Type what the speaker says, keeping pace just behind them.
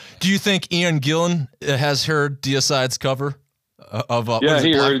Do you think Ian Gillan has heard Deicide's cover of? Yeah,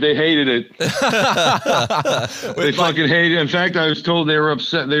 he heard. They hated it. They fucking hated it. In fact, I was told they were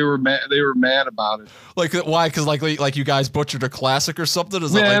upset. They were mad. They were mad about it. Like why? Because like you guys butchered a classic or something?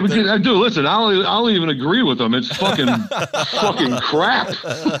 Is yeah, that like because, dude, listen, I'll even agree with them. It's fucking fucking crap.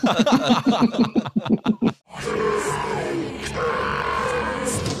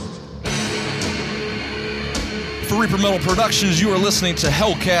 For Reaper Metal Productions, you are listening to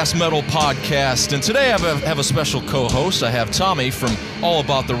Hellcast Metal Podcast, and today I have a special co-host. I have Tommy from All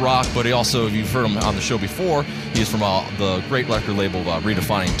About the Rock, but he also, you've heard him on the show before, he is from the great record label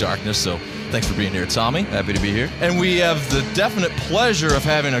Redefining Darkness, so thanks for being here, Tommy. Happy to be here. And we have the definite pleasure of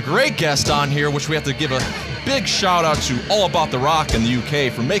having a great guest on here, which we have to give a big shout out to All About the Rock in the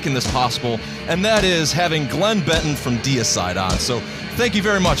UK for making this possible, and that is having Glenn Benton from Deicide on. So thank you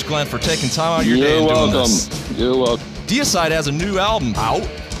very much, Glenn, for taking time out of your day and doing this. You're welcome. Deicide has a new album out,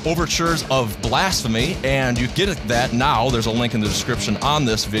 Overtures of Blasphemy, and you get that now. There's a link in the description on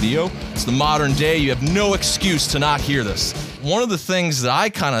this video. It's the modern day. You have no excuse to not hear this. One of the things that I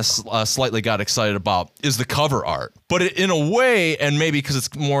kind of slightly got excited about is the cover art. But in a way, and maybe because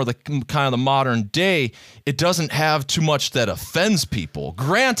it's more the kind of the modern day, it doesn't have too much that offends people.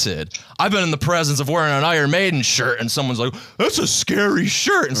 Granted, I've been in the presence of wearing an Iron Maiden shirt and someone's like, that's a scary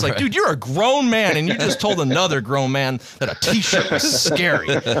shirt. And it's like, dude, you're a grown man and you just told another grown man that a t-shirt was scary.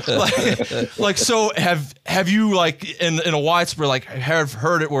 So have you like in a widespread, like have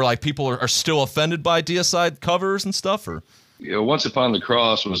heard it where like people are still offended by Deicide covers and stuff, or? Yeah, Once Upon the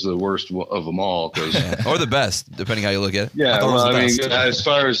Cross was the worst of them all, or the best, depending how you look at it. Yeah, I mean, as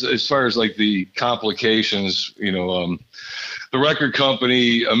far as like the complications, the record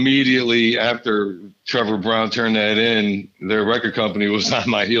company immediately after Trevor Brown turned that in, their record company was on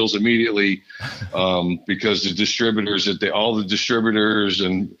my heels immediately because the distributors all the distributors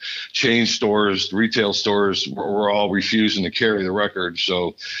and chain stores, retail stores were all refusing to carry the record.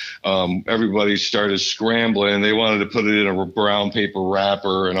 So everybody started scrambling. They wanted to put it in a brown paper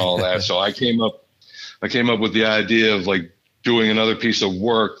wrapper and all that. So I came up with the idea of like doing another piece of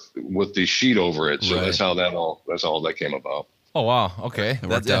work with the sheet over it. So that's how that came about. Oh, wow. Okay. It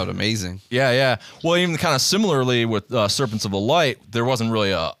worked out amazing. Yeah. Well, even kind of similarly with Serpents of the Light, there wasn't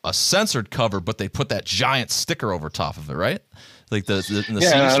really a censored cover, but they put that giant sticker over top of it, right? Like I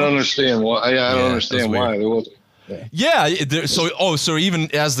don't understand why. I don't understand why there wasn't. Yeah. So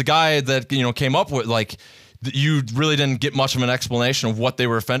even as the guy that came up with like, you really didn't get much of an explanation of what they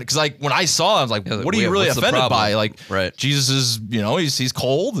were offended. Because like when I saw it, I was like, what are you really offended by? Like, Jesus is, he's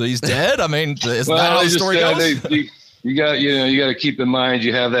cold, he's dead. I mean, isn't that how the story goes? You got to keep in mind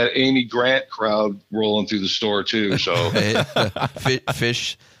you have that Amy Grant crowd rolling through the store too. So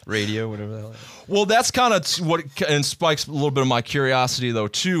Fish Radio, whatever the hell. Well, that's kind of what spikes a little bit of my curiosity though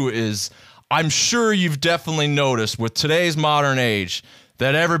too. Is I'm sure you've definitely noticed with today's modern age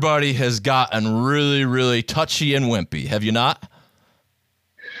that everybody has gotten really, really touchy and wimpy. Have you not?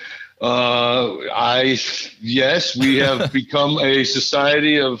 Yes, we have become a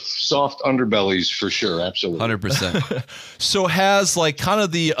society of soft underbellies for sure. Absolutely. 100%. So has like kind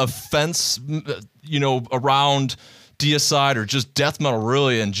of the offense, around Deicide or just death metal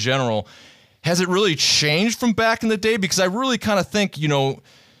really in general, has it really changed from back in the day? Because I really kind of think,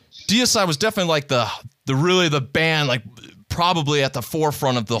 Deicide was definitely like the band, like probably at the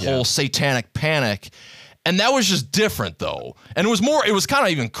forefront of the whole satanic panic. And that was just different, though. And it was kind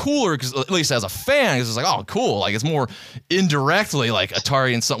of even cooler, because at least as a fan, because it's like, oh, cool. Like, it's more indirectly like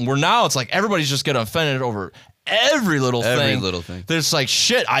Atari and something, where now it's like everybody's just getting offended over every little thing. Every little thing. There's like,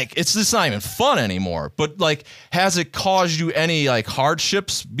 shit, it's just not even fun anymore. But, like, has it caused you any, like,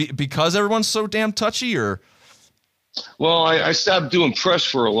 hardships because everyone's so damn touchy, or? Well, I stopped doing press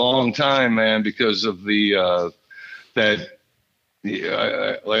for a long time, man, because of like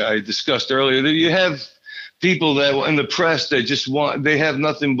I discussed earlier, that you have people that in the press that just they have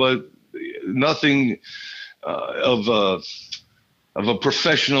nothing of a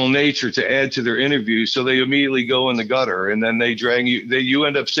professional nature to add to their interview, so they immediately go in the gutter, and then they drag you. You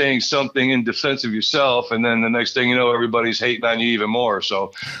end up saying something in defense of yourself, and then the next thing you know, everybody's hating on you even more.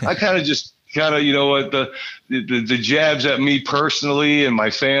 So I kind of the jabs at me personally and my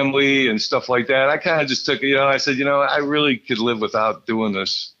family and stuff like that, I kind of just took it. I said, I really could live without doing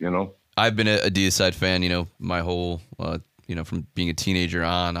this. I've been a Deicide fan, my whole, from being a teenager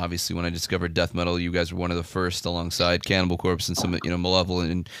on. Obviously, when I discovered death metal, you guys were one of the first, alongside Cannibal Corpse and some,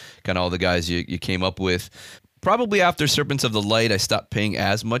 Malevolent and kind of all the guys you came up with. Probably after Serpents of the Light, I stopped paying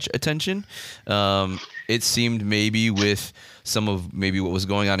as much attention. It seemed maybe with some of maybe what was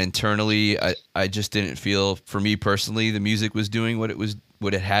going on internally, I just didn't feel, for me personally, the music was doing what it was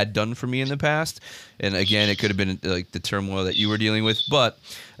what it had done for me in the past. And again, it could have been like the turmoil that you were dealing with. But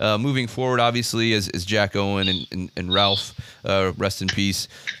moving forward, obviously, as Jack Owen and Ralph, rest in peace,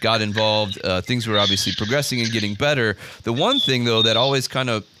 got involved, things were obviously progressing and getting better. The one thing, though, that always kind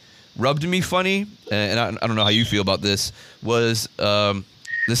of rubbed me funny, and I don't know how you feel about this, was the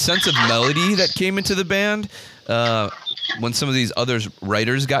sense of melody that came into the band when some of these other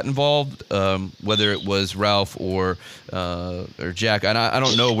writers got involved, whether it was Ralph or Jack. And I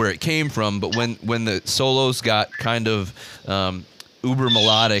don't know where it came from, but when the solos got kind of uber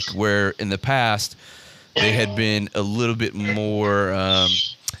melodic, where in the past they had been a little bit more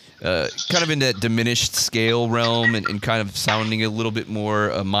kind of in that diminished scale realm and kind of sounding a little bit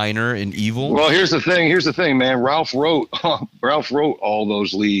more minor and evil. Well, here's the thing, man. Ralph wrote all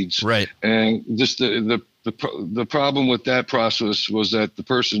those leads, right? And just the problem with that process was that the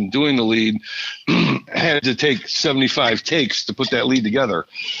person doing the lead had to take 75 takes to put that lead together.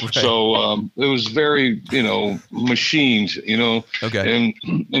 Right. So it was very, machined, Okay. And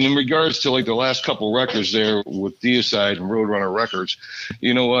in regards to like the last couple records there with Deicide and Roadrunner Records,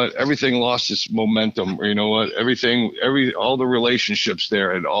 you know what? Everything lost its momentum. Or you know what? All the relationships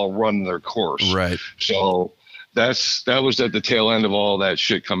there had all run their course. Right. So that was at the tail end of all that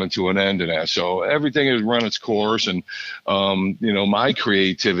shit coming to an end and that. So everything has run its course, and my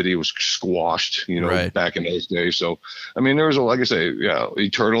creativity was squashed, right. back in those days. So I mean, there was like I say,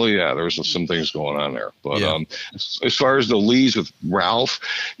 eternally, there was some things going on there. But as far as the leads with Ralph,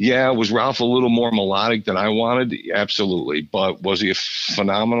 was Ralph a little more melodic than I wanted? Absolutely. But was he a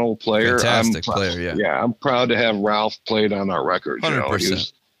phenomenal player? Fantastic player, yeah. Yeah, I'm proud to have Ralph played on our record.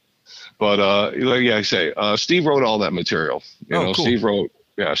 100%. But like I say, Steve wrote all that material. Cool.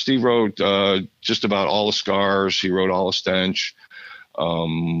 Steve wrote just about all the Scars. He wrote all the Stench,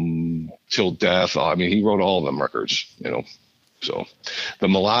 Till Death. I mean, he wrote all of them records. So the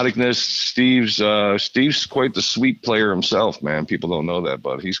melodicness, Steve's quite the sweet player himself, man. People don't know that,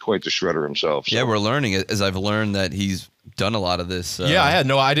 but he's quite the shredder himself. So. Yeah, we're learning it, as I've learned that he's done a lot of this. I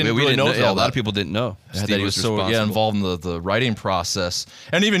didn't really know that. A lot of people didn't know that he was so involved in the writing process.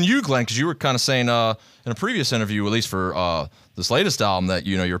 And even you, Glenn, because you were kind of saying in a previous interview, at least for this latest album, that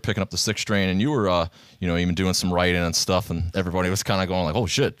you were picking up the sixth string and you were even doing some writing and stuff, and everybody was kind of going like, oh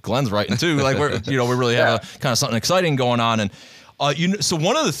shit, Glenn's writing too. Like we really have a kind of something exciting going on. And so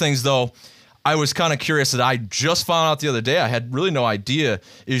one of the things though, I was kind of curious that I just found out the other day, I had really no idea,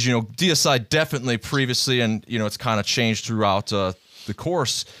 is, Deicide definitely previously, and, it's kind of changed throughout the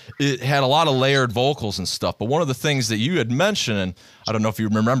course, it had a lot of layered vocals and stuff. But one of the things that you had mentioned, and I don't know if you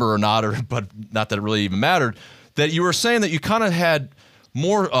remember or not, but not that it really even mattered, that you were saying that you kind of had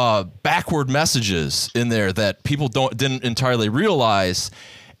more backward messages in there that people didn't entirely realize.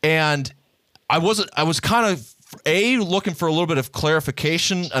 And I was kind of looking for a little bit of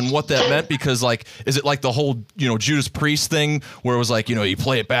clarification on what that meant, because is it like the whole Judas Priest thing where it was like you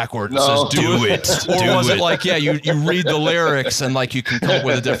play it backward and it says do it, or was it like you read the lyrics and you can come up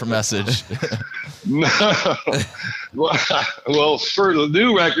with a different message? No. Well, for the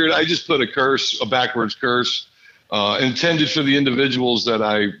new record, I just put a backwards curse intended for the individuals that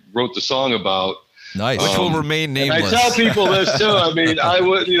I wrote the song about. Nice. Which will remain nameless. And I tell people this too. I mean, I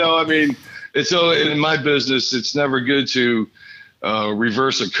would, it's so in my business, it's never good to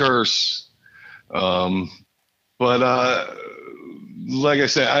reverse a curse. But like I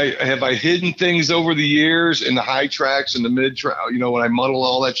said, I hidden things over the years in the high tracks and the mid track, when I muddle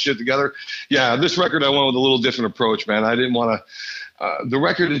all that shit together. Yeah, this record I went with a little different approach, man. I didn't want to. The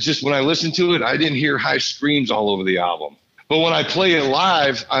record is just, when I listened to it, I didn't hear high screams all over the album. But when I play it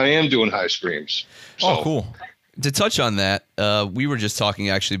live, I am doing high screams. So. Oh, cool. To touch on that, we were just talking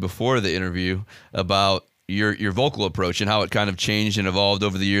actually before the interview about your vocal approach and how it kind of changed and evolved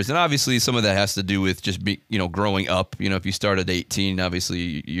over the years. And obviously some of that has to do with just growing up. If you start at 18,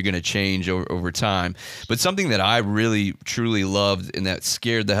 obviously you're going to change over time. But something that I really truly loved and that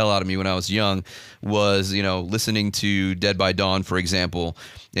scared the hell out of me when I was young was, listening to Dead by Dawn, for example,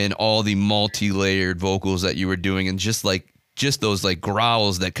 and all the multi-layered vocals that you were doing, and just those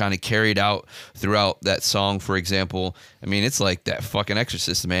growls that kind of carried out throughout that song, for example. I mean, it's like that fucking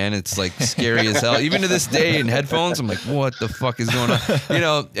Exorcist, man. It's scary as hell. Even to this day in headphones, I'm like, what the fuck is going on?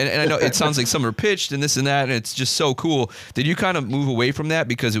 And I know it sounds like some are pitched and this and that, and it's just so cool. Did you kind of move away from that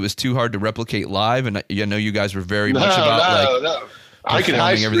because it was too hard to replicate live? And I know you guys were very much about no. I can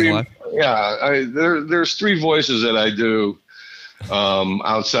high scream. Live. Yeah, there's three voices that I do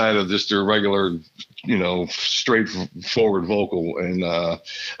outside of just a regular straightforward vocal, and I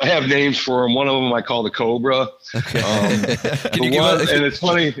have names for them. One of them I call the Cobra. Can you and it's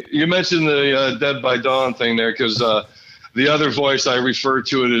funny you mentioned the Dead by Dawn thing there, because the other voice, I refer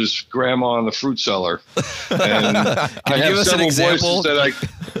to it as Grandma in the fruit cellar. And Can you give us an example?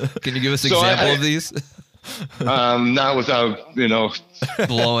 Can you give us an example of these? Not without,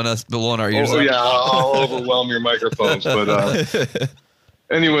 blowing our ears oh, up. Yeah, I'll overwhelm your microphones. But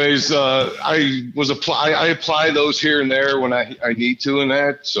anyways, I apply those here and there when I need to and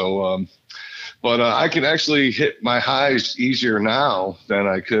that. So, but I can actually hit my highs easier now than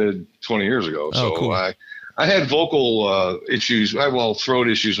I could 20 years ago. Oh, So cool. I had vocal issues, throat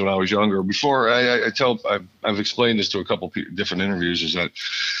issues when I was younger. Before I've explained this to a couple different interviews, is that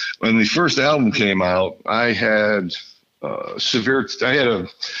when the first album came out, I had a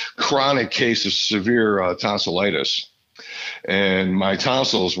chronic case of severe tonsillitis, and my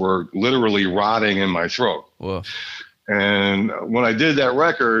tonsils were literally rotting in my throat. Whoa. And when I did that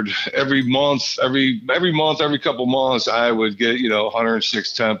record, every couple months, I would get,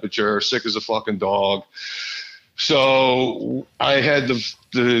 106 temperature, sick as a fucking dog. So I had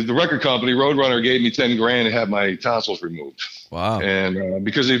the record company, Roadrunner, gave me 10 grand to have my tonsils removed. Wow. And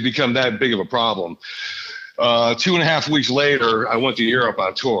because they've become that big of a problem. 2.5 weeks later, I went to Europe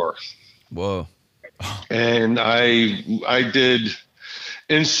on tour. Whoa. And I did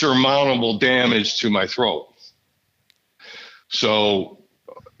insurmountable damage to my throat. So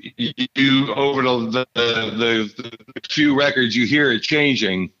you over the few records, you hear it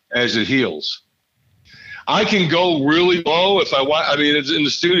changing as it heals. I can go really low if I want. I mean, it's in the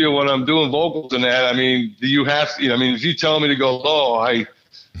studio when I'm doing vocals and that. I mean, if you tell me to go low,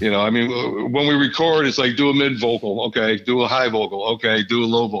 when we record, it's like do a mid vocal, okay, do a high vocal, okay, do a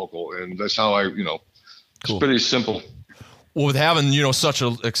low vocal, and that's how Cool. It's pretty simple. Well, with having, such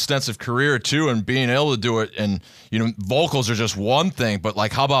an extensive career too, and being able to do it, and, vocals are just one thing, but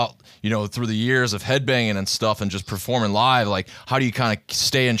like, how about, through the years of headbanging and stuff and just performing live, like, how do you kind of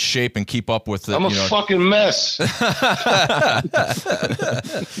stay in shape and keep up with it? I'm a fucking mess.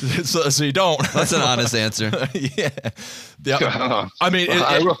 so you don't. That's an honest answer. Yeah. I mean,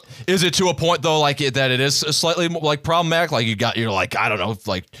 is it to a point though, like that it is slightly like problematic? Like you're like, I don't know,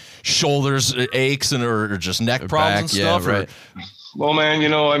 like shoulders aches or just neck problems and stuff. Yeah, right. Well, man,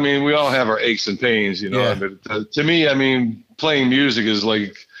 we all have our aches and pains, Yeah. But to me, playing music is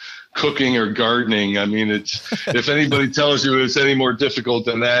like cooking or gardening. I mean, it's if anybody tells you it's any more difficult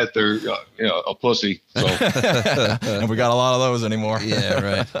than that, they're a pussy. So. And we got a lot of those anymore. Yeah,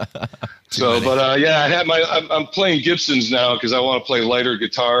 right. So, but I'm playing Gibsons now because I want to play lighter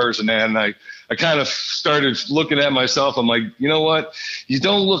guitars and that. And I kind of started looking at myself. I'm like, you know what? You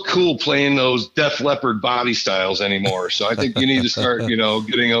don't look cool playing those Def Leppard body styles anymore. So I think you need to start, getting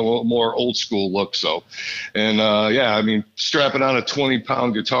a little more old school look. So, and strapping on a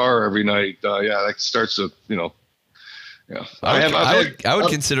 20-pound guitar every night. That starts to, Yeah, I would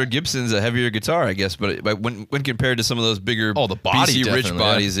consider Gibson's a heavier guitar, I guess, but when compared to some of those bigger, the body BC Rich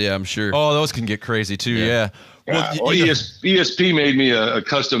bodies, yeah, I'm sure. Oh, those can get crazy too. Yeah. Well, ESP made me a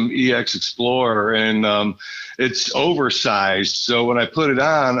custom EX Explorer, and it's oversized. So when I put it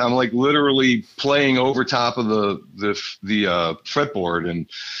on, I'm like literally playing over top of the fretboard, and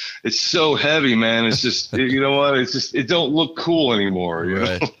it's so heavy, man. It's just it don't look cool anymore.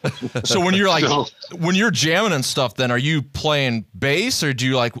 Right. So when you're when you're jamming and stuff, then are you playing bass, or do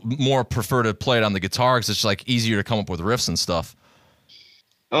you like more prefer to play it on the guitar because it's like easier to come up with riffs and stuff?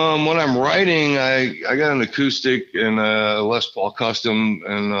 When I'm writing, I got an acoustic and a Les Paul Custom,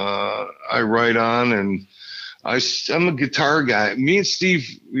 and I write on, and I'm a guitar guy. Me and Steve,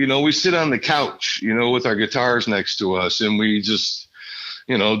 we sit on the couch, with our guitars next to us, and we just,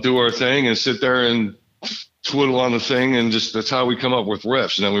 do our thing and sit there and twiddle on the thing, and just that's how we come up with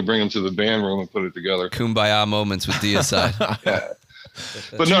riffs, and then we bring them to the band room and put it together. Kumbaya moments with Deicide. Yeah.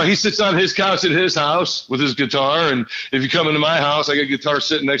 But no, he sits on his couch at his house with his guitar, and if you come into my house, I got a guitar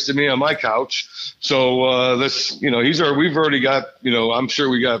sitting next to me on my couch. So that's we've already got I'm sure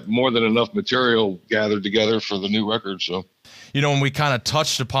we got more than enough material gathered together for the new record. So when we kind of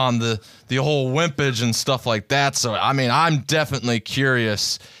touched upon the whole wimpage and stuff like that. So I mean, I'm definitely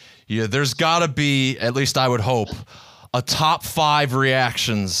curious. Yeah, there's got to be, at least I would hope, a top 5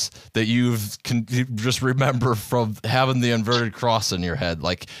 reactions that you just remember from having the inverted cross in your head,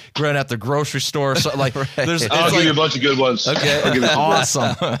 like going at the grocery store. So, like, Right. I'll give you a bunch of good ones. Okay,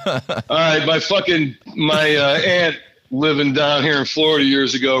 awesome. All right, my aunt living down here in Florida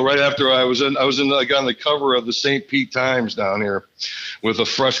years ago, right after I was on the cover of the St. Pete Times down here with a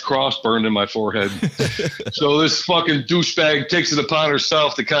fresh cross burned in my forehead. So this fucking douchebag takes it upon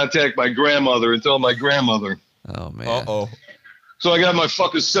herself to contact my grandmother and tell my grandmother. Oh, man. Uh-oh. So I got my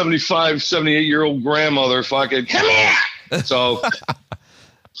fucking 75, 78-year-old grandmother fucking, come here! So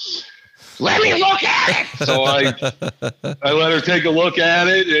let me look at it. So I let her take a look at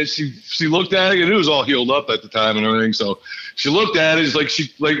it, and she looked at it, and it was all healed up at the time and everything. So she looked at it, it's like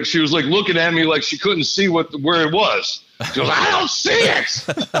she was like looking at me like she couldn't see where it was. She goes, I don't see it.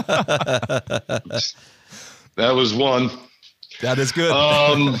 That was one. That is good.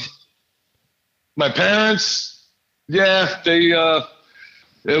 My parents, yeah,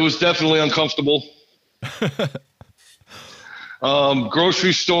 it was definitely uncomfortable.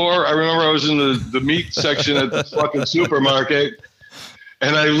 Grocery store. I remember I was in the meat section at the fucking supermarket,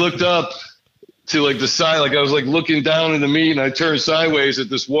 and I looked up to like the side, like I was like looking down in the meat, and I turned sideways at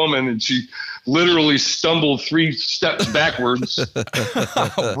this woman, and she literally stumbled 3 steps backwards.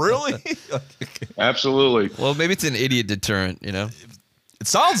 Really? Absolutely. Well, maybe it's an idiot deterrent, you know. It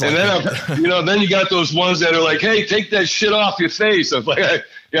sounds like. And then then you got those ones that are like, "Hey, take that shit off your face." I'm like,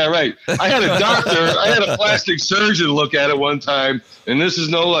 "Yeah, right." I had a doctor, I had a plastic surgeon look at it one time, and this is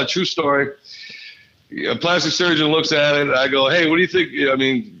no true story. A plastic surgeon looks at it. I go, "Hey, what do you think? I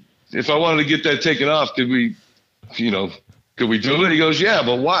mean, if I wanted to get that taken off, could we do it?" He goes, "Yeah,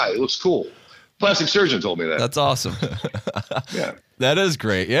 but why? It looks cool." Plastic surgeon told me that. That's awesome. Yeah. That is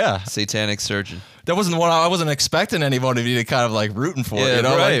great. Yeah. Satanic surgeon. That wasn't what I wasn't expecting anybody to be kind of like rooting for. Yeah, You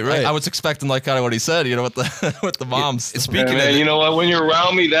know, right, right. I was expecting like kind of what he said. You know, with the moms. Speaking And, of, you know what? When you're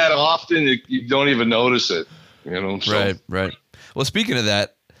around me that often, you don't even notice it. You know. So. Right. Well, speaking of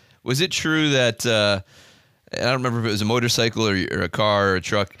that, was it true that I don't remember if it was a motorcycle or a car or a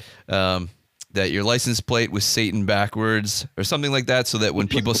truck, that your license plate was Satan backwards or something like that, so that when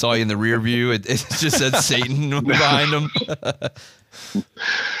people saw you in the rear view, it just said Satan behind them?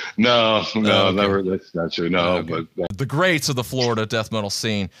 No, okay. never. That's not true. No, Okay. but The greats of the Florida death metal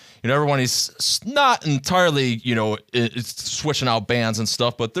scene. You know, everyone is not entirely, it's switching out bands and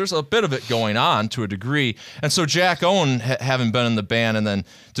stuff, but there's a bit of it going on to a degree. And so Jack Owen, having been in the band and then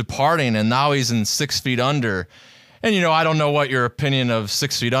departing, and now he's in 6 Feet Under. And, I don't know what your opinion of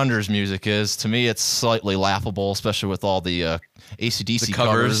 6 Feet Under's music is. To me, it's slightly laughable, especially with all the AC/DC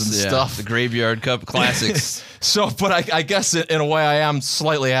covers and stuff. The Graveyard Cup classics. So, but I guess in a way I am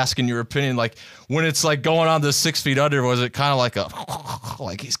slightly asking your opinion. Like, when it's like going on this 6 Feet Under, was it kind of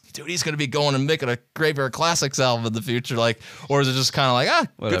like he's going to be going and making a Graveyard Classics album in the future? Like, or is it just kind of like,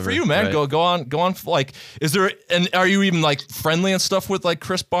 Whatever, good for you, man. right. Go on. Like, is there, and are you even like friendly and stuff with like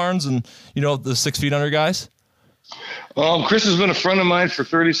Chris Barnes and, the 6 Feet Under guys? Chris has been a friend of mine for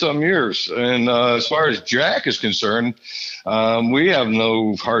 30-something years. And as far as Jack is concerned, we have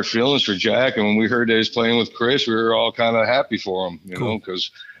no hard feelings for Jack. And when we heard that he was playing with Chris, we were all kind of happy for him, Cool.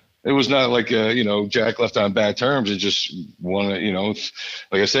 because it was not like, Jack left on bad terms. It just like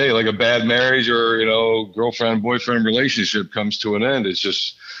I say, like a bad marriage or, girlfriend-boyfriend relationship comes to an end. It's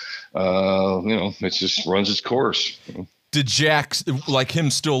just, it just runs its course. Did Jack, like him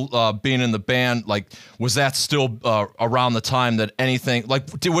still being in the band, like, was that still around the time that anything, like,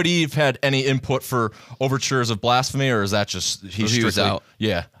 would he have had any input for Overtures of Blasphemy, or is that just, he was out?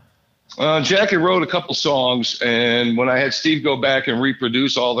 Yeah. Jack had wrote a couple songs, and when I had Steve go back and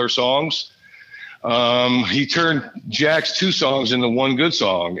reproduce all their songs, he turned Jack's 2 songs into one good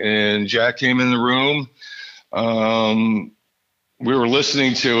song, and Jack came in the room. We were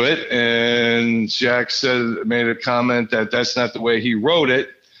listening to it, and Jack made a comment that that's not the way he wrote it.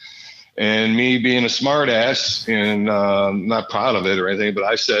 And me being a smartass and not proud of it or anything, but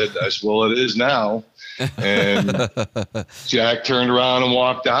I said, well, it is now. And Jack turned around and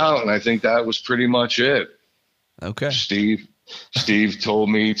walked out, and I think that was pretty much it. Okay. Steve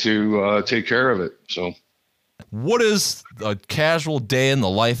told me to take care of it. So. What is a casual day in the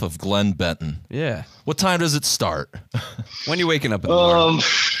life of Glenn Benton? Yeah. What time does it start? When you waking up in the morning?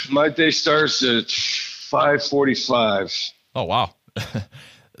 My day starts at 5:45. Oh, wow.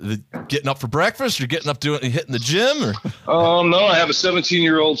 Getting up for breakfast? You're getting up hitting the gym? No, I have a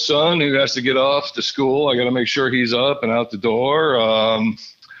 17-year-old son who has to get off to school. I got to make sure he's up and out the door.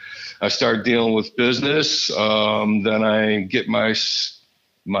 I start dealing with business. Then I get my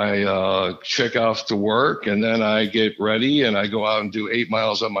check off to work, and then I get ready and I go out and do 8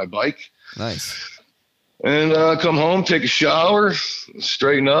 miles on my bike. Nice. And come home, take a shower,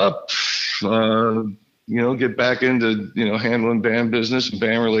 straighten up, get back into, handling band business and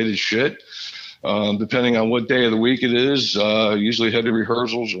band related shit. Depending on what day of the week it is, usually head to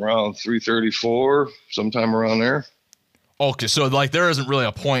rehearsals around 3:34, sometime around there. Okay, so like there isn't really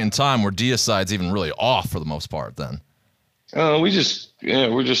a point in time where Deicide's even really off for the most part then.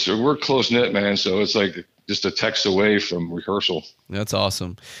 We're close knit, man. So it's like just a text away from rehearsal. That's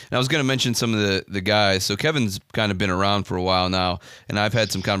awesome. And I was going to mention some of the guys. So Kevin's kind of been around for a while now, and I've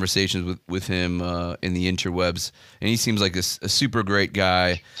had some conversations with him in the interwebs, and he seems like a super great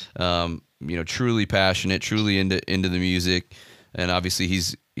guy. truly passionate, truly into the music, and obviously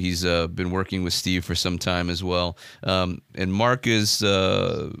he's been working with Steve for some time as well. And Mark is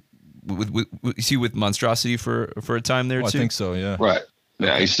is he with Monstrosity for a time there too? I think so. Yeah. Right.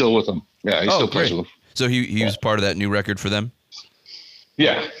 Yeah, he's still with them. Yeah, he's still plays with them. So he was part of that new record for them.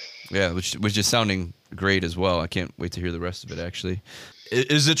 Yeah. Yeah, which is sounding great as well. I can't wait to hear the rest of it, actually.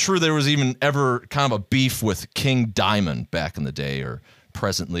 Is it true there was even ever kind of a beef with King Diamond back in the day, or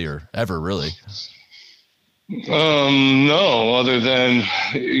presently, or ever really? No, other than,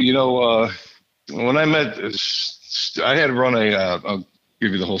 when I met, I had run I'll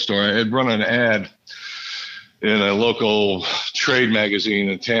give you the whole story. I had run an ad in a local trade magazine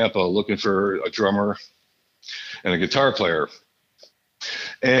in Tampa looking for a drummer and a guitar player.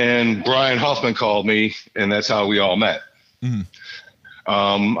 And Brian Hoffman called me, and that's how we all met. Mm-hmm.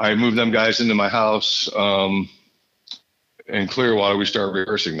 I moved them guys into my house in Clearwater. We started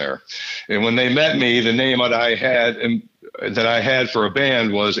rehearsing there. And when they met me, the name that I had for a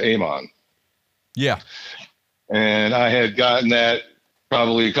band was Amon. Yeah. And I had gotten that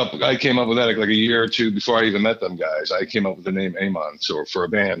I came up with that like a year or two before I even met them guys. I came up with the name Amon, so for a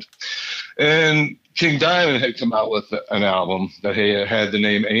band. And King Diamond had come out with an album that had the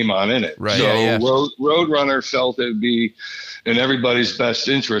name Amon in it. Right. So yeah. Roadrunner felt it would be in everybody's best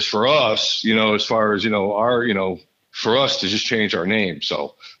interest for us, as far as, for us to just change our name.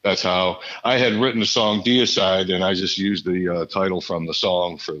 So that's how I had written the song Deicide, and I just used the title from the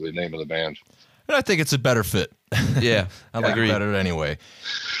song for the name of the band. And I think it's a better fit. Yeah, I like it better anyway.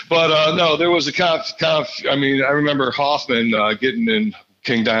 But no, there was a I remember Hoffman getting in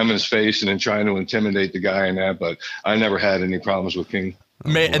King Diamond's face and then trying to intimidate the guy in that, but I never had any problems with King.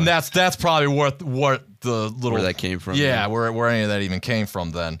 And that's probably what the little where that came from. Yeah, where any of that even came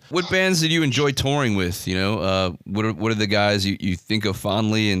from then. What bands did you enjoy touring with? What are the guys you think of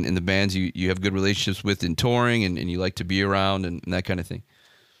fondly, and the bands you have good relationships with in touring and you like to be around and that kind of thing?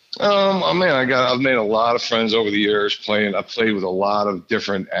 I've made a lot of friends over the years playing. I played with a lot of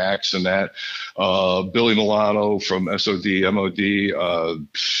different acts and that. Billy Milano from SOD, MOD,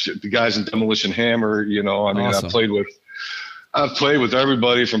 the guys in Demolition Hammer. Awesome. I've played with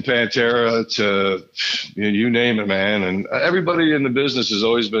everybody from Pantera to you name it, man. And everybody in the business has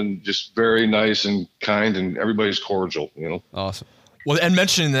always been just very nice and kind, and everybody's cordial. Awesome. Well, and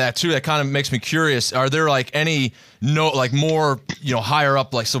mentioning that too, that kind of makes me curious. Are there any more higher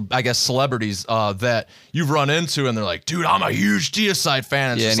up, I guess celebrities that you've run into, and they're like, dude, I'm a huge Deicide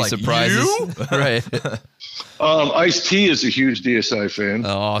fan. And yeah, it's any just surprises? You? Right. Ice-T is a huge Deicide fan.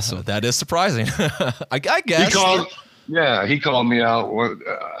 Oh, awesome. That is surprising. I guess. He called me out.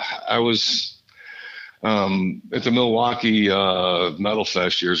 I was at the Milwaukee Metal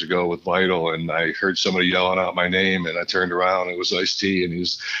Fest years ago with Vital, and I heard somebody yelling out my name, and I turned around, and it was Ice-T, and he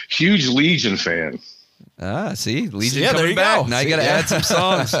was a huge Legion fan. Ah, see, Legion there coming you back. go. Now you got to add some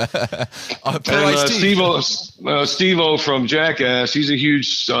songs. Steve-O from Jackass, he's a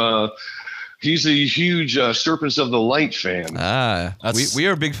huge Serpents of the Light fan. Ah, we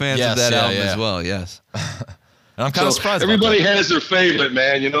are big fans of that album as well. Yes. And I'm kind of surprised. Everybody has their favorite,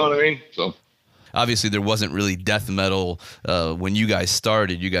 man. You know what I mean? So. Obviously, there wasn't really death metal when you guys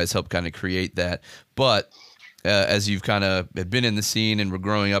started. You guys helped kind of create that. But as you've kind of been in the scene and were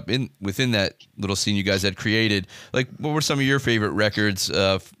growing up within that little scene you guys had created, what were some of your favorite records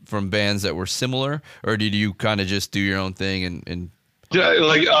from bands that were similar? Or did you kind of just do your own thing and Yeah,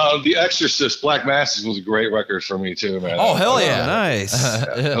 The Exorcist, Black Masses was a great record for me too, man. Oh, hell yeah. Nice.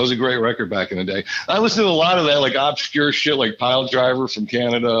 That was a great record back in the day. I listened to a lot of that, obscure shit, like Pile Driver from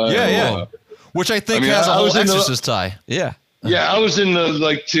Canada. Yeah. Which I think has a whole Exorcist tie. Yeah. Yeah, I was into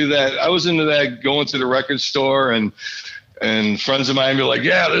that, going to the record store and friends of mine be like,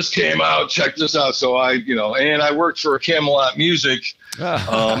 yeah, this came out, check this out. So and I worked for Camelot Music in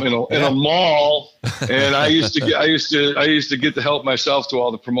a mall, and I used to get to help myself to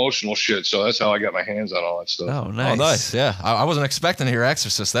all the promotional shit. So that's how I got my hands on all that stuff. Oh, nice. Oh, nice. Yeah, I wasn't expecting to hear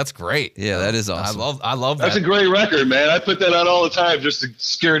Exorcist. That's great. Yeah, that is awesome. I love that. That's a great record, man. I put that on all the time just to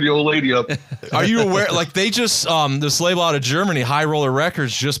scare the old lady up. Are you aware? They just this label out of Germany, High Roller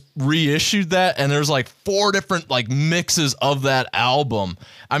Records, just reissued that, and there's 4 different mixes of that album.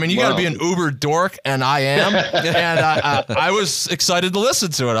 I mean, you got to be an uber dork, and I am, and I was excited to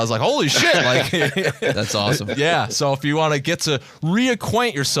listen to it. I was like, holy shit! That's awesome. Yeah. So if you want to get to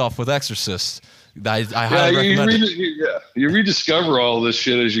reacquaint yourself with Exorcist, I highly recommend it. You rediscover all this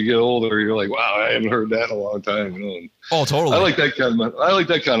shit as you get older. You're like, wow, I haven't heard that in a long time. Oh, totally. I like that kind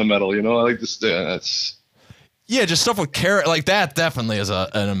of metal. I like this. That's. Yeah, just stuff with character like that definitely is an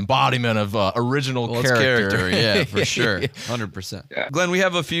embodiment of original character. Yeah, for sure. 100%. Yeah. Glenn, we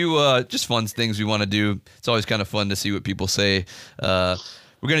have a few just fun things we want to do. It's always kind of fun to see what people say. We're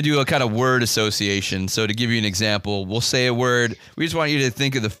going to do a kind of word association. So to give you an example, we'll say a word. We just want you to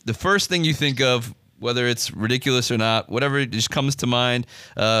think of the first thing you think of, whether it's ridiculous or not, whatever just comes to mind.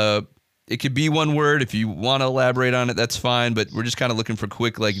 It could be one word. If you want to elaborate on it, that's fine. But we're just kind of looking for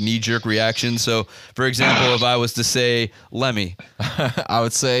quick, like, knee-jerk reactions. So, for example, if I was to say Lemmy, I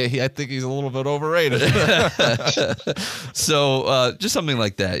would say I think he's a little bit overrated. So just something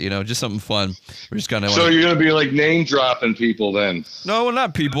like that, just something fun. We're just kind of So you're gonna be like name dropping people then? no, well,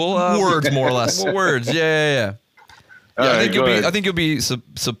 not people. Words, more or less. Well, words. Yeah. All I right, think go ahead. you'll be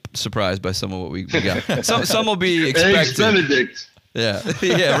surprised by some of what we got. Some will be Eggs expected. Benedict. Yeah.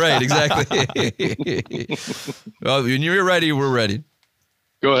 Yeah. Right. Exactly. Well, when you're ready, we're ready.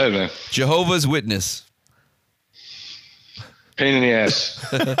 Go ahead, man. Jehovah's Witness. Pain in the ass.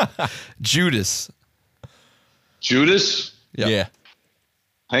 Judas. Judas Yep. Yeah.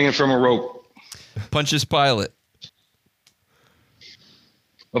 hanging from a rope. Pontius Pilate.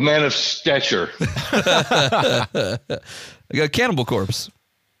 A man of stature. I got Cannibal Corpse.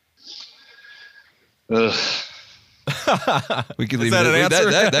 Ugh. We could leave that it an at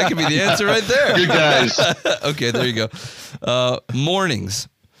answer? that could be the answer right there. Good guys. Okay, there you go. Mornings.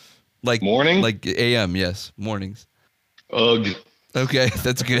 Like Morning? Like AM, yes. Mornings. Ugh. Okay,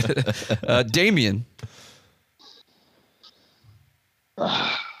 that's good. Damien.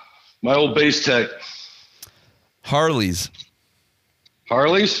 My old base tech. Harleys.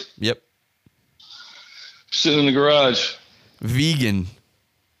 Harleys Yep. sitting in the garage. Vegan.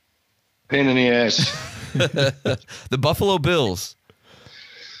 Pain in the ass. The Buffalo Bills.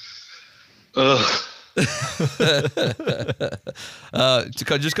 Ugh. Just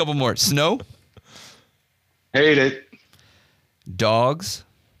a couple more. Snow. Hate it. Dogs.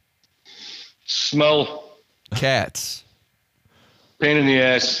 Smell. Cats. Pain in the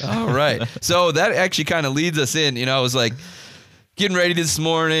ass. All right. So that actually kind of leads us in. I was like getting ready this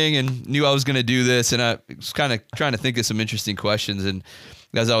morning and knew I was going to do this. And I was kind of trying to think of some interesting questions. And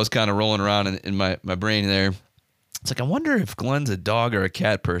as I was kind of rolling around in my brain there, it's like, I wonder if Glenn's a dog or a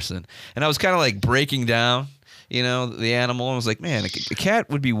cat person. And I was kind of like breaking down, the animal. And I was like, man, a cat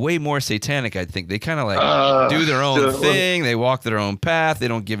would be way more satanic, I think. They kind of like do their own thing. They walk their own path. They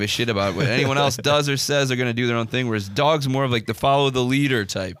don't give a shit about what anyone else does or says. They're going to do their own thing. Whereas dogs more of like the follow the leader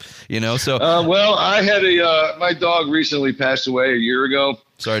type, So Well, I had my dog recently passed away a year ago.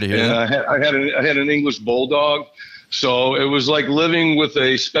 Sorry to hear And that. I had an English bulldog. So it was like living with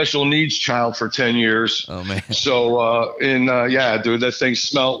a special needs child for 10 years. Oh, man. So, yeah, dude, that thing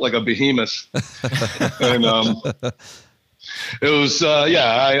smelled like a behemoth. And it was,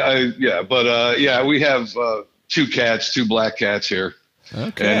 but we have two black cats here.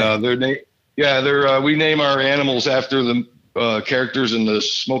 Okay. And we name our animals after the characters in the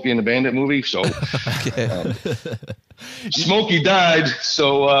Smokey and the Bandit movie. So Smokey died,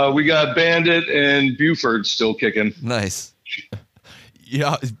 so we got Bandit and Buford still kicking. Nice.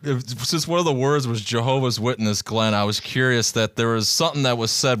 Yeah, since one of the words was Jehovah's Witness, Glenn, I was curious that there was something that was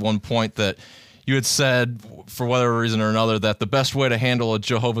said one point that you had said, for whatever reason or another, that the best way to handle a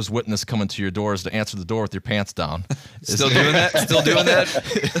Jehovah's Witness coming to your door is to answer the door with your pants down. Still doing that? Still doing that?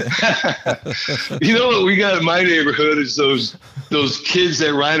 You know what we got in my neighborhood is those kids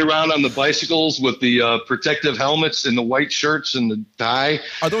that ride around on the bicycles with the protective helmets and the white shirts and the tie.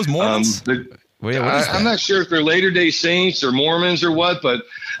 Are those Mormons? I'm not sure if they're Latter-day Saints or Mormons or what, but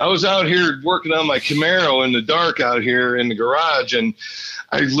I was out here working on my Camaro in the dark out here in the garage, and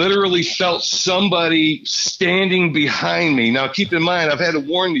I literally felt somebody standing behind me. Now, keep in mind, I've had to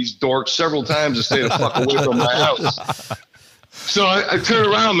warn these dorks several times to stay the fuck away from my house. So I turn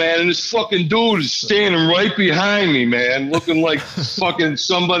around, man, and this fucking dude is standing right behind me, man, looking like fucking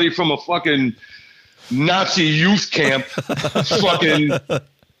somebody from a fucking Nazi youth camp. Fucking,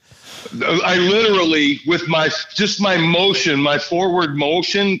 I literally, with my motion, my forward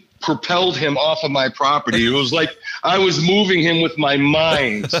motion, propelled him off of my property. It was like I was moving him with my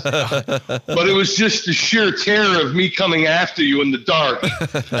mind, but it was just the sheer terror of me coming after you in the dark.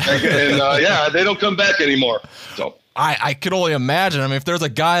 And they don't come back anymore. So I could only imagine. I mean, if there's a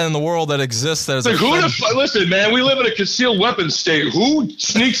guy in the world that exists that is like, listen, man, we live in a concealed weapons state. Who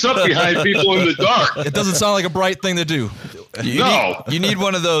sneaks up behind people in the dark? it doesn't sound like a bright thing to do. No. You need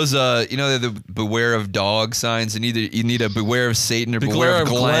one of those, the beware of dog signs. You need a beware of Satan or beware of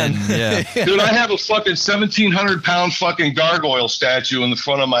Glenn. Yeah. Dude, I have a fucking 1,700-pound fucking gargoyle statue in the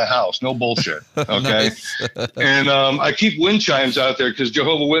front of my house. No bullshit. Okay. And I keep wind chimes out there because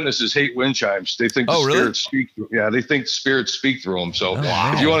Jehovah's Witnesses hate wind chimes. They think spirits speak. Yeah, they think spirits speak through them. So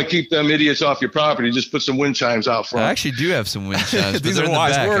if you want to keep them idiots off your property, just put some wind chimes out front. I actually do have some wind chimes. These but are they're in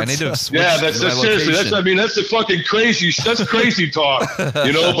wise the back. words. I need to switch. Yeah, that's seriously. That's the fucking crazy. That's crazy talk.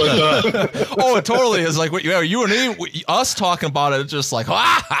 You know, but oh, it totally is like what you and me, us talking about it. It's just like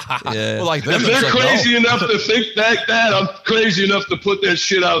Yeah. like them. if they're It's like, crazy enough to think that, I'm crazy enough to put that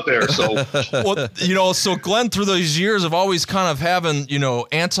shit out there. So Well, so Glenn, through those years of always kind of having,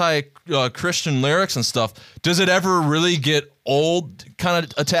 anti-Christian lyrics and stuff, does it ever really get old, kind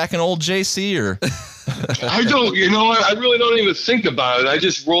of attacking old JC, or? I don't, I really don't even think about it. I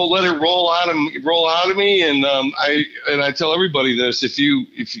just let it roll out of me, and I tell everybody this: if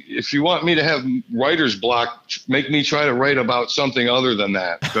you want me to have writer's block, make me try to write about something other than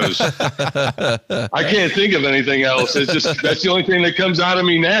that, because I can't think of anything else. It's just that's the only thing that comes out of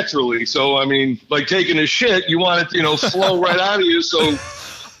me naturally. So I mean, like taking a shit, you want it, flow right out of you. So.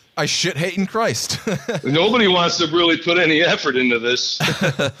 I shit hating Christ. Nobody wants to really put any effort into this.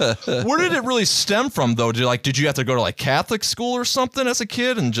 Where did it really stem from, though? Did you have to go to like Catholic school or something as a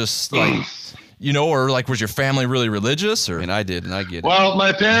kid, and just like, or like was your family really religious? Or I did, and I get it. Well,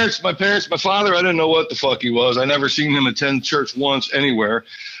 my father, I didn't know what the fuck he was. I never seen him attend church once anywhere.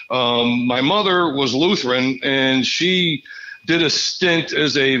 My mother was Lutheran, and she did a stint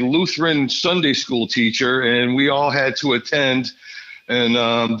as a Lutheran Sunday school teacher, and we all had to attend. And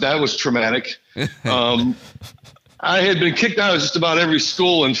that was traumatic. I had been kicked out of just about every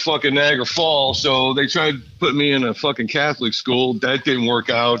school in fucking Niagara Falls, so they tried to put me in a fucking Catholic school. That didn't work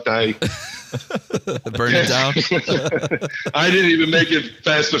out. I burned it down. I didn't even make it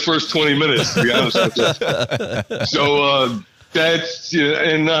past the first 20 minutes, to be honest with you. So that's,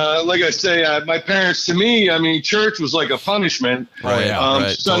 and like I say, my parents, to me, church was like a punishment.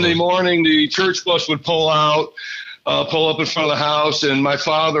 Right, Sunday morning, the church bus would pull out. Pull up in front of the house, and my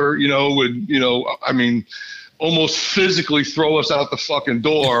father, would, almost physically throw us out the fucking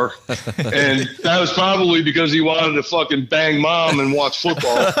door. And that was probably because he wanted to fucking bang mom and watch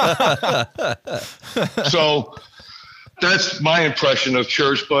football. So that's my impression of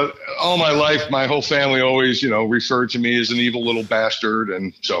church. But all my life, my whole family always, referred to me as an evil little bastard.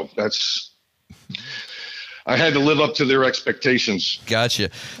 And so I had to live up to their expectations. Gotcha.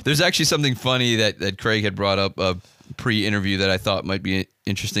 There's actually something funny that Craig had brought up pre-interview that I thought might be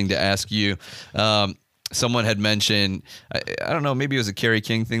interesting to ask you. Someone had mentioned, I don't know, maybe it was a Kerry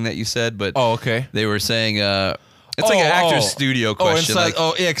King thing that you said, but okay. They were saying it's like an actor's studio question.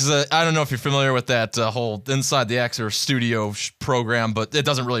 Because I don't know if you're familiar with that whole Inside the Actor Studio program, but it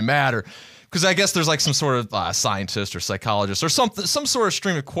doesn't really matter. Because I guess there's like some sort of scientist or psychologist or some sort of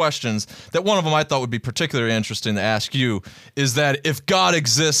stream of questions that one of them I thought would be particularly interesting to ask you is that if God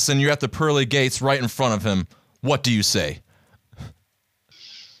exists and you're at the pearly gates right in front of him, what do you say?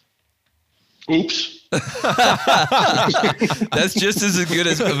 Oops. That's just as good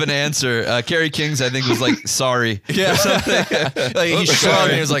of an answer. Kerry King's, I think, was like, sorry. Yeah. Like he shrugged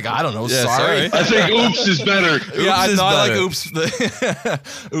and he was like, I don't know, sorry. I think oops is better. I like oops.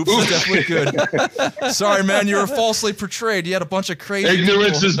 Oops is definitely good. Sorry, man, you were falsely portrayed. You had a bunch of crazy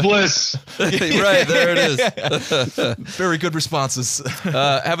Ignorance people. is bliss. Right, there it is. Very good responses.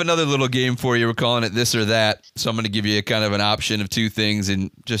 Have another little game for you. We're calling it This or That. So I'm going to give you a kind of an option of two things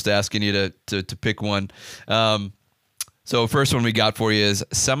and just asking you to pick one. So first one we got for you is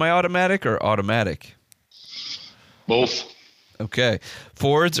semi-automatic or automatic? Both. Okay.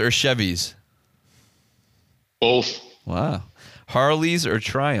 Fords or Chevys? Both. Wow. Harleys or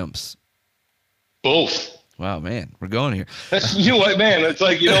Triumphs? Both. Wow, man, we're going here. You know what, man? It's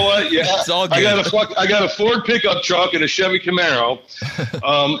like, you know what? Yeah, It's all good. I got a Ford pickup truck and a Chevy Camaro.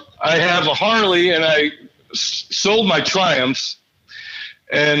 I have a Harley, and I sold my Triumphs.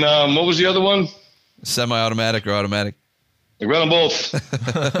 And what was the other one? Semi-automatic or automatic? I got them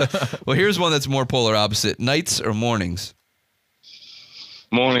both. Well, here's one that's more polar opposite. Nights or mornings?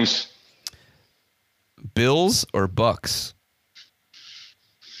 Mornings. Bills or Bucks?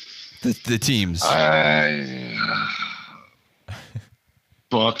 The teams.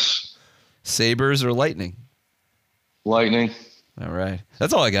 Bucks. Sabres or Lightning? Lightning. All right.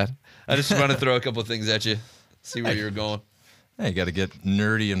 That's all I got. I just want to throw a couple of things at you. See where you were going. Hey, you got to get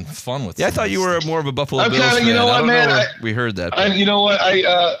nerdy and fun with. Yeah, I thought you were more of a Buffalo Bills kinda, fan. you know what, man? We heard that. You know what?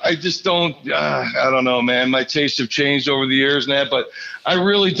 I just don't. I don't know, man. My tastes have changed over the years and that, but I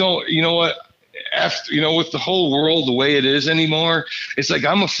really don't. You know what? after, with the whole world the way it is anymore, it's like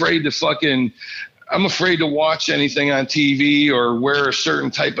I'm afraid to watch anything on TV or wear a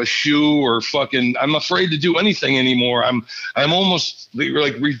certain type of shoe or I'm afraid to do anything anymore. I'm almost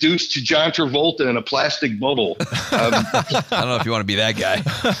like reduced to John Travolta in a plastic bubble. I don't know if you want to be that guy.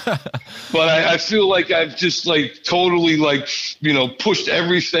 But I feel like I've just totally pushed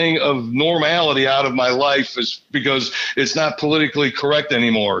everything of normality out of my life because it's not politically correct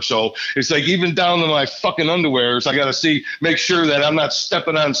anymore. So it's like even down to my fucking underwears, I got to make sure that I'm not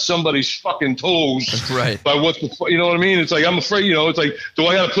stepping on somebody's fucking toes. Right. By what I mean? It's like I'm afraid, it's like, do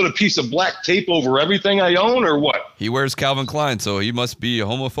I got to put a piece of black tape over everything I own or what? He wears Calvin Klein, so he must be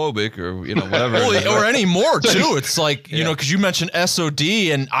homophobic or whatever. Or any more too. It's like because you mentioned SOD,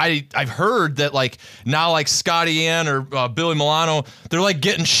 and I've heard that now Scotty Ann or Billy Milano, they're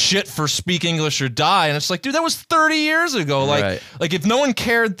getting shit for Speak English or Die, and it's like, dude, that was 30 years ago. Right. If no one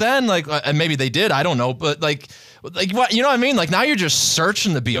cared then, and maybe they did, I don't know, but what, you know what I mean? Now you're just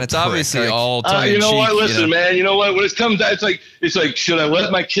searching to be a It's prick. obviously all tongue in you know cheek, what? Listen, man. You know what? When it comes down, it's like, should I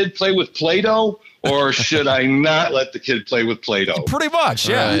let my kid play with Play-Doh or should I not let the kid play with Play-Doh? Pretty much,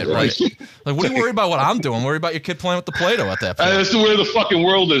 yeah. Right. What are you worried about? What I'm doing? Worry about your kid playing with the Play-Doh at that point. That's the way the fucking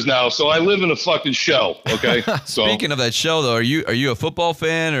world is now. So I live in a fucking shell. Okay. So Speaking of that show, though, are you a football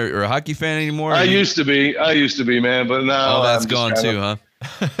fan or a hockey fan anymore? I used to be, man, but now Oh, that's I'm gone too, huh?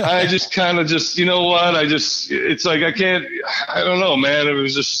 I just kind of you know what? It's like I can't. I don't know, man. It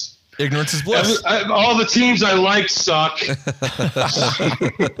was just. Ignorance is bliss. All the teams I like suck.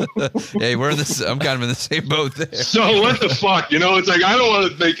 Hey, I'm kind of in the same boat there. So what the fuck? It's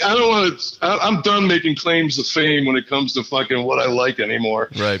like I'm done making claims to fame when it comes to fucking what I like anymore.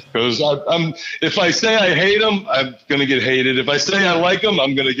 Right. Because if I say I hate them, I'm gonna get hated. If I say I like them,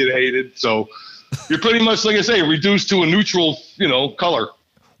 I'm gonna get hated. So you're pretty much, like I say, reduced to a neutral, color.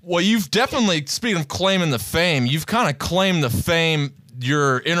 Well, you've definitely, speaking of claiming the fame, you've kind of claimed the fame,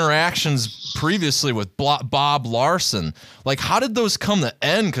 your interactions previously with Bob Larson. How did those come to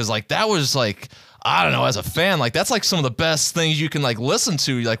end? Because that was I don't know, as a fan, that's some of the best things you can listen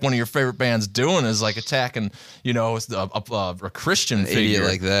to. One of your favorite bands doing is attacking, a Christian figure idiot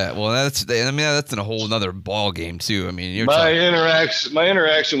like that. Well, that's in a whole other ball game too. I mean, my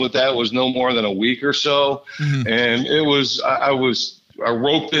interaction with that was no more than a week or so, and it was I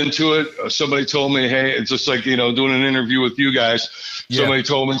roped into it. Somebody told me, hey, it's just doing an interview with you guys. Yeah. Somebody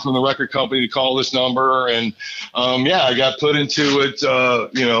told me from the record company to call this number. And, I got put into it,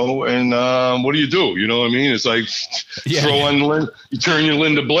 and what do you do? You know what I mean? It's like you turn your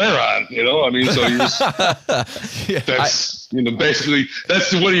Linda Blair on, I mean, so you just, that's, basically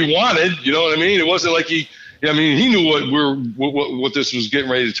that's what he wanted. You know what I mean? It wasn't like he knew what this was getting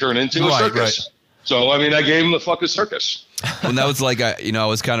ready to turn into, a circus. Right. So, I gave him the fucking circus. And that was I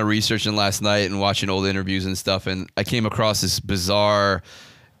was kind of researching last night and watching old interviews and stuff, and I came across this bizarre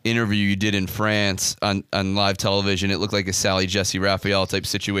interview you did in France on live television. It looked like a Sally Jesse Raphael type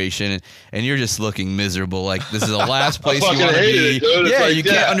situation, and you're just looking miserable. This is the last place you want to be. You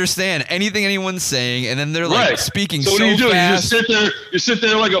can't understand anything anyone's saying, and then they're speaking so fast. So what do you do? You sit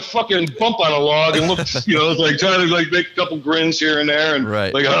there like a fucking bump on a log and look, trying to make a couple grins here and there, and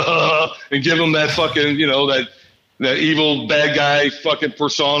and give them that fucking, that evil bad guy fucking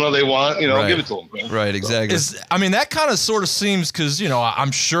persona they want, give it to them. Man. Right, exactly. That kind of sort of seems, because, I'm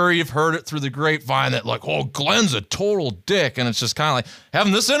sure you've heard it through the grapevine that Glenn's a total dick, and it's just kind of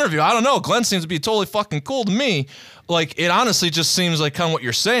having this interview. I don't know. Glenn seems to be totally fucking cool to me. It honestly just seems like kind of what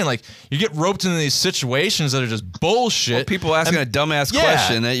you're saying. You get roped into these situations that are just bullshit. Well, people asking a dumbass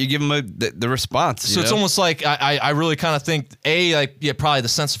question that you give them the response. So it's almost like I really kind of think probably the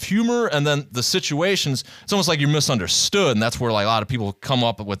sense of humor, and then the situations. It's almost like you're misunderstood, and that's where a lot of people come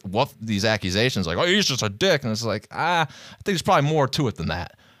up with these accusations oh, he's just a dick, and it's I think there's probably more to it than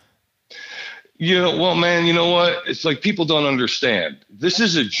that. Well, man, you know what? It's people don't understand. This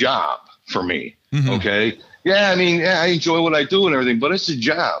is a job for me. Mm-hmm. Okay. Yeah, I enjoy what I do and everything, but it's a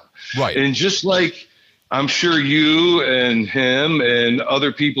job. Right. And just I'm sure you and him and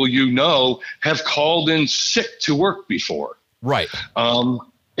other people have called in sick to work before. Right.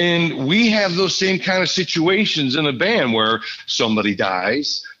 And we have those same kind of situations in a band where somebody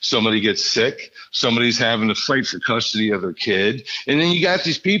dies, somebody gets sick, somebody's having to fight for custody of their kid. And then you got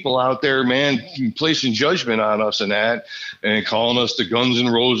these people out there, man, placing judgment on us and that, and calling us the Guns N'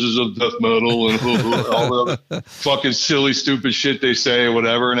 Roses of death metal and all the fucking silly, stupid shit they say or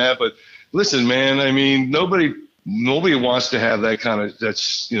whatever and that. But listen, man, nobody wants to have that kind of, that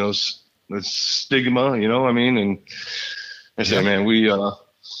stigma, and I say, man,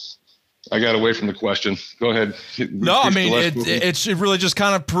 I got away from the question. Go ahead. No, I mean, it really just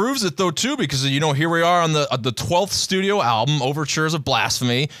kind of proves it, though, too, because, you know, here we are on the 12th studio album, Overtures of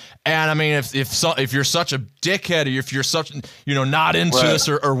Blasphemy. And, I mean, if you're such a dickhead, or if you're such, you know, not into this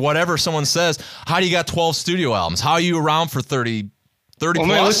or whatever someone says, how do you got 12 studio albums? How are you around for 30 well, plus?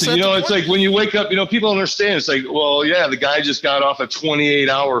 man, listen, you know, it's like when you wake up, you know, people understand. It's like, well, yeah, the guy just got off a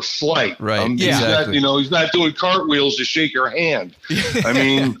 28-hour flight. Right. Exactly. He's not doing cartwheels to shake your hand. I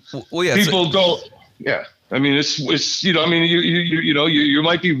mean, well, yeah, people don't. Yeah. I mean, it's you know, I mean, you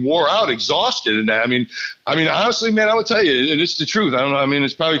might be wore out, exhausted, and that. I mean, honestly, man, I would tell you, and it's the truth. I don't know. I mean,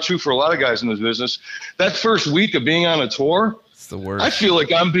 it's probably true for a lot of guys in this business. That first week of being on a tour, the worst. I feel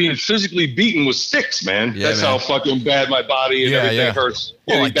like I'm being physically beaten with sticks, man. Yeah, That's man. how fucking bad my body and everything hurts.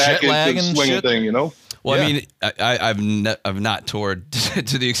 Well, like back jet lag into the and swinging shit? thing, you know? Well, Yeah. I mean, I've not toured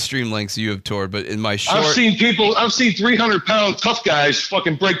to the extreme lengths you have toured, but in my short, I've seen 300-pound tough guys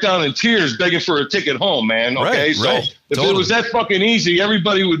fucking break down in tears begging for a ticket home, man. Okay, Right, so right. if Totally. it was that fucking easy,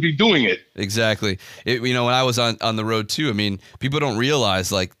 everybody would be doing it. Exactly. You know, when I was on the road too, I mean, people don't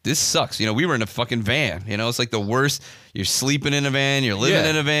realize, like, this sucks. You know, we were in a fucking van. You know, it's like the worst. You're sleeping in a van. You're living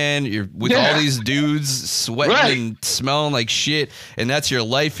in a van. You're with all these dudes sweating and smelling like shit. And that's your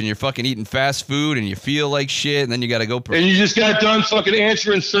life. And you're fucking eating fast food and you feel like shit. And then you got to go. And you just got done fucking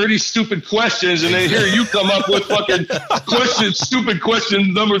answering 30 stupid questions, and then here you come up with fucking stupid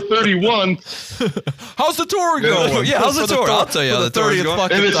question number 31. How's the tour going? Yeah, how's the For tour? I'll tell you how the tour is 30th going.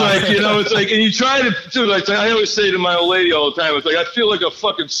 fucking And it's time. like, you know, it's like, and you try to do like I always say to my old lady all the time, it's like I feel like a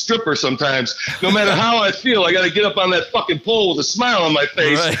fucking stripper sometimes. No matter how I feel, I got to get up on that fucking pole with a smile on my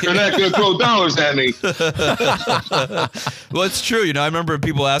face. Right. They're not going to throw dollars at me. Well, it's true. You know, I remember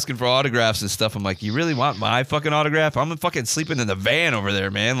people asking for autographs and stuff. I'm like, you really want my fucking autograph? I'm fucking sleeping in the van over there,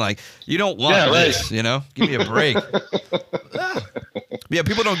 man. Like, you don't want this, you know? Give me a break. Yeah,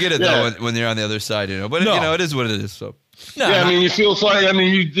 people don't get it, though, when they're on the other side, you know? But, you know, it is what it is, so. I mean, you feel fine. I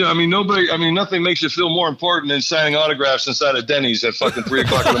mean, nothing makes you feel more important than signing autographs inside of Denny's at fucking 3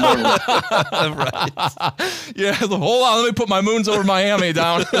 o'clock in the morning. Right. Yeah, hold on. Let me put my Moons Over Miami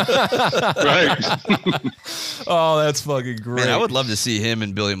down. Right. Oh, that's fucking great. Man, I would love to see him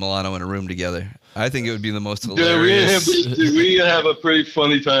and Billy Milano in a room together. I think it would be the most Yeah, hilarious. we have a pretty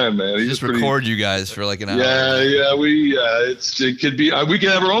funny time, man. Just record you guys for like an hour. Yeah, it could be. We could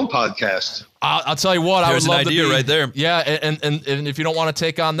have our own podcast. I'll tell you what, There's I would love an idea to be, right there. Yeah, and if you don't want to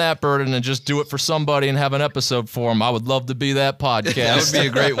take on that burden and just do it for somebody and have an episode for them, I would love to be that podcast. That would be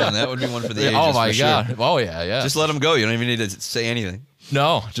a great one. That would be one for the ages. Oh my for sure. God. Oh yeah. Just let them go. You don't even need to say anything.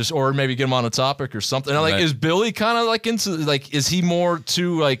 No, just or maybe get him on a topic or something. And like, Right. is Billy kind of like into like? Is he more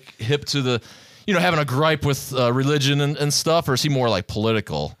too like hip to the, you know, having a gripe with religion and stuff, or is he more like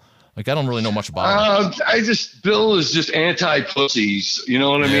political? Like, I don't really know much about him. Bill is just anti-pussies. You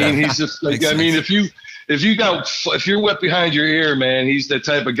know what I mean? He's just like, I mean, if you're wet behind your ear, man, he's that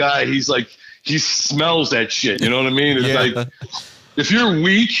type of guy. He's like, he smells that shit. You know what I mean? It's like, if you're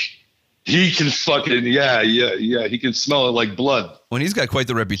weak, he can fucking, he can smell it like blood. When he's got quite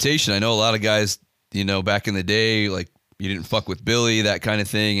the reputation, I know a lot of guys, you know, back in the day, like, you didn't fuck with Billy, that kind of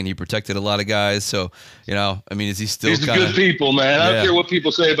thing, and he protected a lot of guys. So, you know, I mean, is he still He's kind good people, man. I don't care what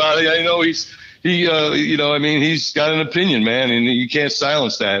people say about it. I know he's got an opinion, man, and you can't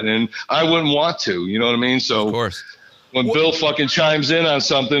silence that. And I wouldn't want to, you know what I mean? So Of course. when Bill fucking chimes in on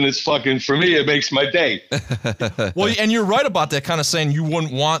something, it's fucking, for me, it makes my day. Well, and you're right about that, kind of saying you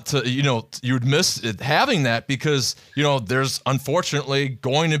wouldn't want to, you know, you would miss it, having that, because, you know, there's unfortunately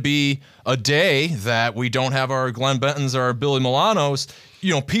going to be a day that we don't have our Glenn Bentons or our Billy Milanos,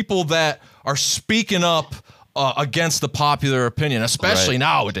 you know, people that are speaking up against the popular opinion, especially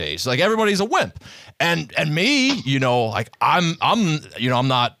nowadays. Like, everybody's a wimp. And me, you know, like I'm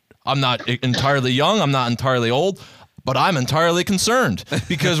not entirely young, I'm not entirely old, but I'm entirely concerned,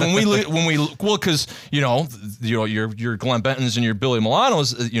 because because you know your Glenn Bentons and your Billy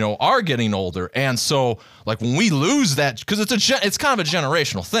Milanos, you know, are getting older, and so like when we lose that, because it's kind of a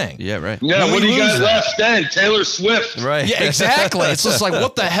generational thing. Yeah, right. Yeah, When what we do you got lose left then? Taylor Swift. Right. Yeah, exactly. It's just like,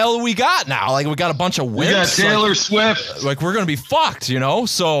 what the hell do we got now? Like, we got a bunch of wimps. We got Taylor Swift. Like we're gonna be fucked, you know.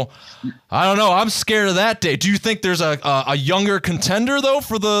 So I don't know. I'm scared of that day. Do you think there's a younger contender though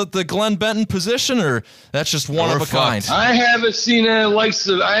for the Glenn Benton position, or that's just one of a kind? I haven't seen any likes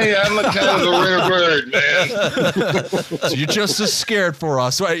of. I'm a kind of a rare bird, man. So you're just as scared for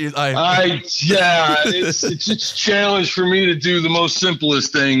us. Right? It's a challenge for me to do the most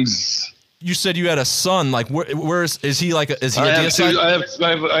simplest things. You said you had a son. Like, where is he? Like, is he I a have,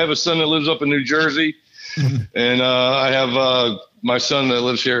 DSI? I have a son that lives up in New Jersey, and I have my son that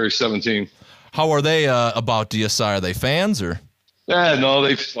lives here. He's 17. How are they about DSI? Are they fans or? Yeah, no,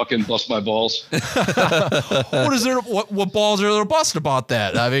 they fucking bust my balls. What is there? What balls are there bust about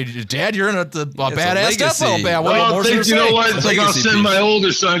that? I mean, Dad, you're in a badass death metal band. What more is there to you know say? what? It's like I'll send my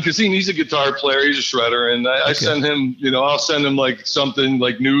older son because he's a guitar player, he's a shredder, and I send him, I'll send him like something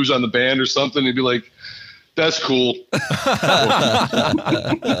like news on the band or something. He'd be like, "That's cool," and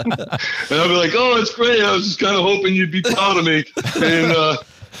I'll be like, "Oh, it's great. I was just kind of hoping you'd be proud of me." And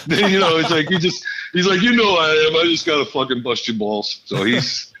then it's like he's like, "You know I am. I just gotta fucking bust your balls." So he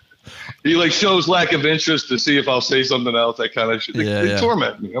like shows lack of interest to see if I'll say something else. That kind of shit. They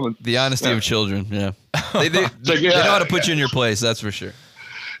torment me. The honesty of children. Yeah, they know how to put you in your place. That's for sure.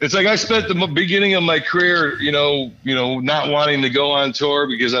 It's like I spent the beginning of my career, not wanting to go on tour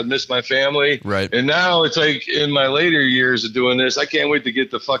because I'd missed my family. Right. And now it's like in my later years of doing this, I can't wait to get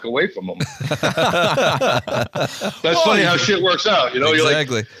the fuck away from them. That's funny how shit works out.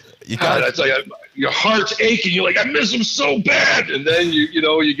 Exactly. You're like, it's like your heart's aching. You're like, I miss them so bad. And then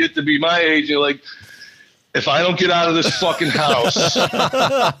you get to be my age. And you're like, if I don't get out of this fucking house,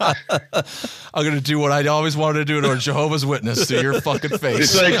 I'm gonna do what I always wanted to do to a Jehovah's Witness to your fucking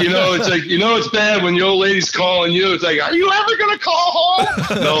face. It's like it's bad when your old lady's calling you. It's like, are you ever gonna call home?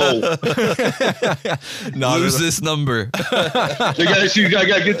 No. Lose this number. You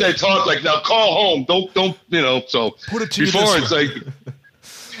gotta get that talk. Like, now call home. Don't. So put it to before it's like.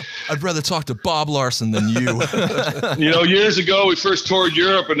 I'd rather talk to Bob Larson than you. Years ago, we first toured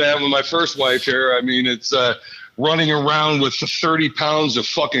Europe and that with my first wife here. I mean, it's running around with 30 pounds of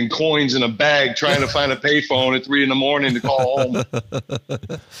fucking coins in a bag trying to find a payphone at 3 a.m. to call home.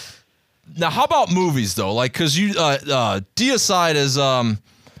 Now, how about movies, though? Like, because you, Deicide is,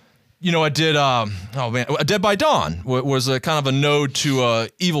 I did, Dead by Dawn was a kind of a node to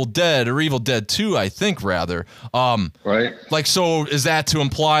Evil Dead or Evil Dead 2, I think, rather. Right. Like, so is that to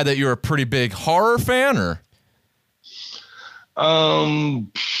imply that you're a pretty big horror fan, or?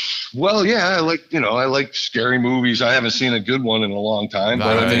 Well, yeah, I like scary movies. I haven't seen a good one in a long time.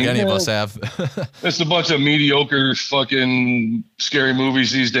 I don't think any of us have. It's a bunch of mediocre fucking scary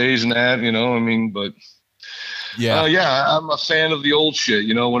movies these days and that, but... Yeah, I'm a fan of the old shit.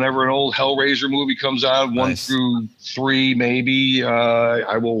 Whenever an old Hellraiser movie comes out, 1 through 3, maybe,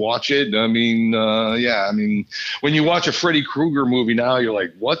 I will watch it. I mean, when you watch a Freddy Krueger movie now, you're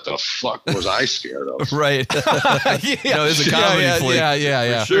like, what the fuck was I scared of? Right. It's a comedy flick.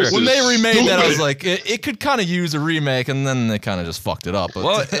 Yeah. Sure. When they remade that, I was like, it could kind of use a remake, and then they kind of just fucked it up. But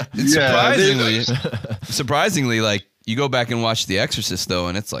well, surprisingly, like, you go back and watch The Exorcist, though,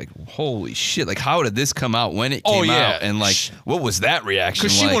 and it's like, holy shit! Like, how did this come out when it came out? And like, what was that reaction?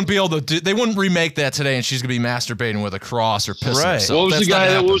 Because she wouldn't be able to. They wouldn't remake that today, and she's gonna be masturbating with a cross or pissing herself. What was the guy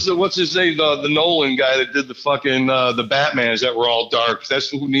that was what's his name? The Nolan guy that did the fucking the Batmans that were all dark. That's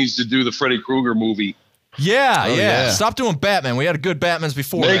who needs to do the Freddy Krueger movie. Yeah. Stop doing Batman. We had a good Batmans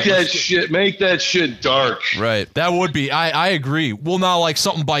before. Make that shit dark. Right. That would be. I agree. Well, now like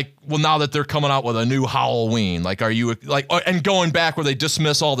something like now that they're coming out with a new Halloween, like are you like and going back where they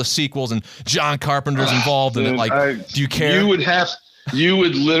dismiss all the sequels and John Carpenter's involved in it? Like, do you care? You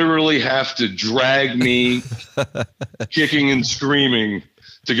would literally have to drag me kicking and screaming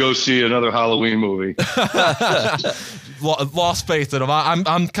to go see another Halloween movie. Lost faith in them.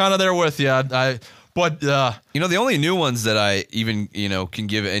 I'm kind of there with you. But the only new ones that I even can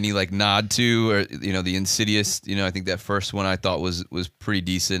give any like nod to are the Insidious. I think that first one I thought was pretty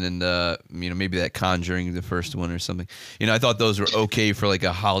decent, and maybe that Conjuring, the first one or something. I thought those were okay for like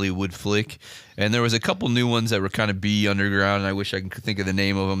a Hollywood flick. And there was a couple new ones that were kind of B underground, and I wish I could think of the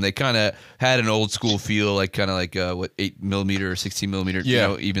name of them. They kind of had an old school feel, like kind of like 8mm or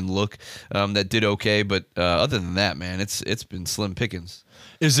 16mm, even look that did okay. But other than that, man, it's been slim pickings.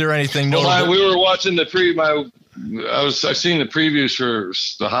 Is there anything notable? We were watching I seen the previews for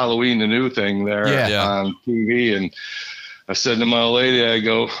the Halloween, the new thing there on TV, and I said to my old lady, I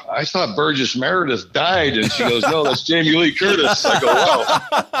go, I thought Burgess Meredith died, and she goes, no, that's Jamie Lee Curtis. I go,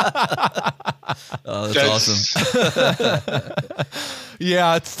 wow. Oh, that's awesome.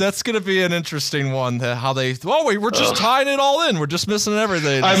 Yeah, that's going to be an interesting one. How we're just tying it all in. We're just missing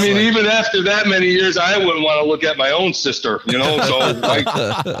everything. I mean, even after that many years, I wouldn't want to look at my own sister, So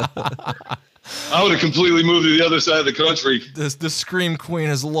I would have completely moved to the other side of the country. The Scream Queen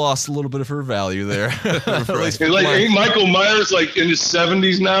has lost a little bit of her value there. Right. Ain't Michael Myers like in his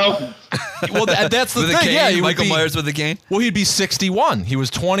 70s now? Well, that's the thing. Yeah, Michael Myers with a cane. Well, he'd be 61. He was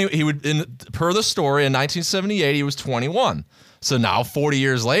 20. He would, per the story, in 1978, he was 21. So now, 40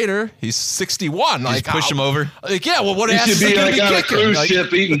 years later, he's 61. Like, push him over. Like, yeah. Well, what he ass should is be like on a cruise like,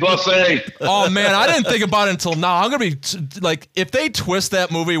 ship eating buffet. Oh man, I didn't think about it until now. I'm gonna be like, if they twist that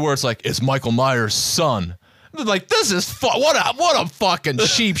movie where it's like it's Michael Myers' son, Like, this is what a fucking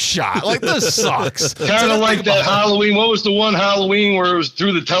cheap shot. Like, this sucks. Kind of like that Halloween. What was the one Halloween where it was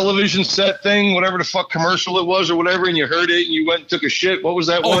through the television set thing, whatever the fuck commercial it was or whatever, and you heard it and you went and took a shit? What was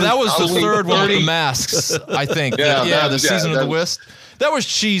that one? Oh, that was Halloween the third one with 30? the masks, I think. Yeah, the season of the Wisp. That was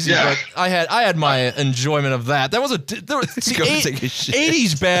cheesy, Yeah. but I had my enjoyment of that. That was see, Go take a shit.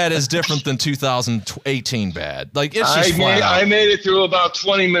 80s bad is different than 2018 bad. Like, it's just flat out. I made it through about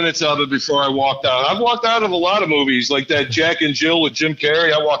 20 minutes of it before I walked out. I've walked out of a lot of movies, like that Jack and Jill with Jim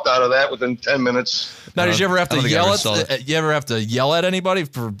Carrey. I walked out of that within 10 minutes. Now, did you ever have I to don't think I yell ever saw at? You ever have to yell at anybody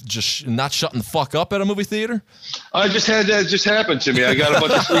for just not shutting the fuck up at a movie theater? I just had that just happen to me. I got a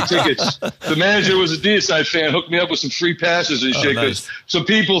bunch of free tickets. The manager was a Deicide fan, hooked me up with some free passes and shit. Nice. Some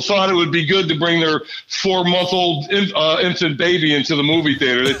people thought it would be good to bring their 4-month-old infant baby into the movie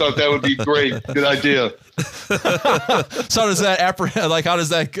theater. They thought that would be great. Good idea. So how does that how does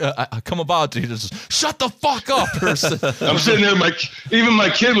that come about? Do you just shut the fuck up? Or I'm sitting there, even my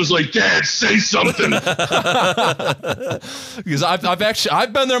kid was like, "Dad, say something." Because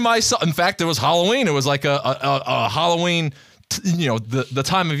I've been there myself. In fact, it was Halloween. It was like a Halloween, the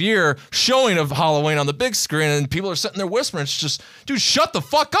time of year showing of Halloween on the big screen, and people are sitting there whispering. It's just, dude, shut the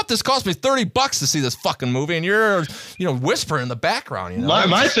fuck up. This cost me $30 to see this fucking movie, and you're whispering in the background.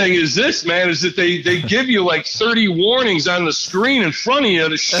 My thing is this, man, is that they give you like 30 warnings on the screen in front of you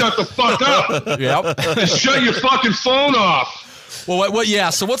to shut the fuck up. Yep. And shut your fucking phone off. Well, what?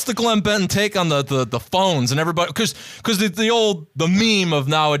 Yeah. So, what's the Glenn Benton take on the phones and everybody? Because the meme of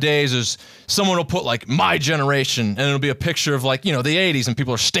nowadays is someone will put like my generation, and it'll be a picture of like the 80s, and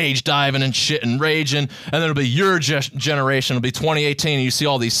people are stage diving and shit and raging, and then it'll be your generation. It'll be 2018, and you see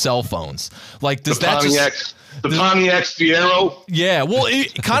all these cell phones. Like, does that just the Pontiac Fiero? Yeah. Well,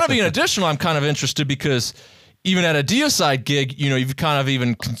 kind of being additional, I'm kind of interested because even at a Deicide gig, you've kind of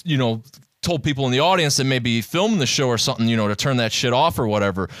even told people in the audience that maybe filming the show or something, to turn that shit off or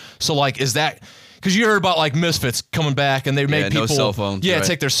whatever. So, like, is that because you heard about like Misfits coming back and they made people no cell phones, right.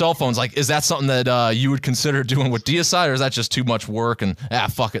 take their cell phones? Like, is that something that you would consider doing with Deicide, or is that just too much work and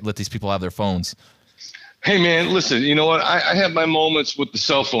fuck it, let these people have their phones? Hey man, listen, you know what? I have my moments with the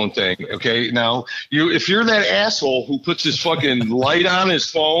cell phone thing. Okay, now if you're that asshole who puts his fucking light on his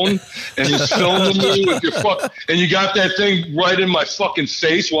phone and is filming me with your and you got that thing right in my fucking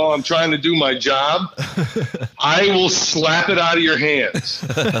face while I'm trying to do my job, I will slap it out of your hands.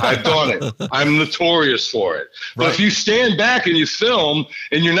 I've done it. I'm notorious for it. But if you stand back and you film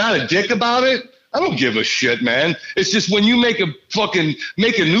and you're not a dick about it, I don't give a shit, man. It's just when you make a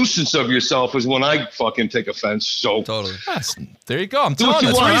nuisance of yourself is when I fucking take offense. So totally. There you go. I'm telling you,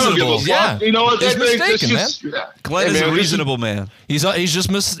 I it's don't give a reasonable. fuck. Yeah, You know what? He's mistaken, man. Glenn is a reasonable man. He's just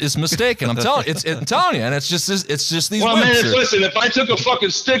mistaken. I'm telling you, and it's just these. Well, man, wimps. listen. If I took a fucking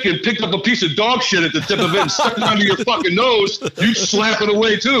stick and picked up a piece of dog shit at the tip of it and stuck it under your fucking nose, you'd slap it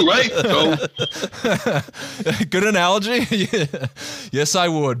away too, right? So. Good analogy. Yeah. Yes, I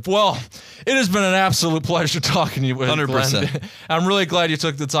would. Well, it has been an absolute pleasure talking to you. 100%. I'm really glad you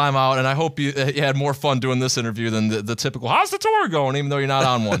took the time out, and I hope you had more fun doing this interview than the typical. How's the tour going? Even though you're not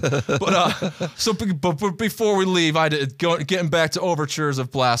on one. But before we leave, getting back to Overtures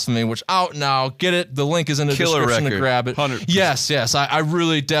of Blasphemy, which out now. Get it. The link is in the description to grab it. 100%. Yes. I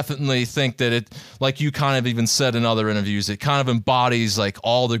really definitely think that it, like you kind of even said in other interviews, it kind of embodies like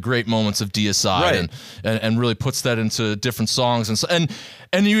all the great moments of Deicide, and really puts that into different songs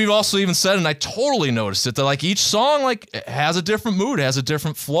and you've also even said, and I totally noticed it, that like each song like has a different mood, has a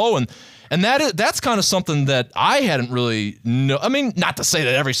different flow, and that's kind of something that I hadn't really I mean, not to say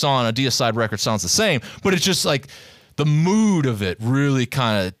that every song on a Deicide record sounds the same, but it's just like the mood of it really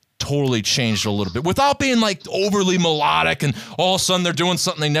kind of totally changed a little bit without being like overly melodic and all of a sudden they're doing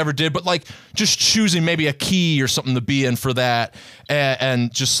something they never did, but like just choosing maybe a key or something to be in for that,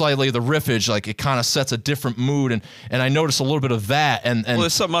 and just slightly the riffage, like it kind of sets a different mood, and I noticed a little bit of that, and well,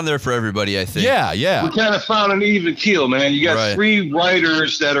 there's something on there for everybody, I think. Yeah. We kind of found an even keel, man. You got three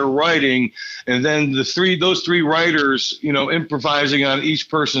writers that are writing, and then those three writers, improvising on each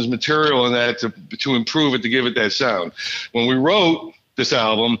person's material and that to improve it, to give it that sound. When we wrote this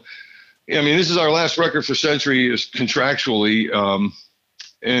album, I mean, this is our last record for Century contractually,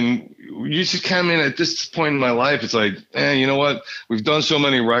 and you just come in at this point in my life, it's like, you know what? We've done so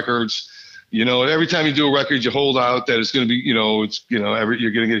many records. Every time you do a record, you hold out that it's going to be, you're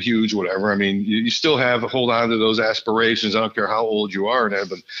going to get huge, whatever. I mean, you still hold on to those aspirations. I don't care how old you are and that,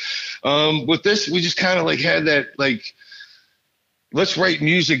 but with this, we just kind of like had that, like, let's write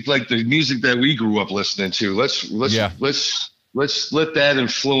music like the music that we grew up listening to. Let's let's let that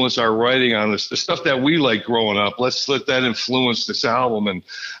influence our writing on this, the stuff that we like growing up. Let's let that influence this album. And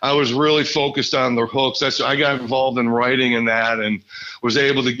I was really focused on the hooks. I got involved in writing in that and was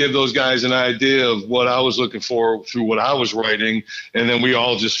able to give those guys an idea of what I was looking for through what I was writing. And then we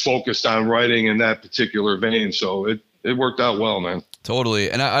all just focused on writing in that particular vein. So it worked out well, man. Totally.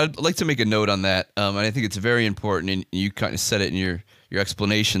 And I'd like to make a note on that. And I think it's very important. And you kind of said it in your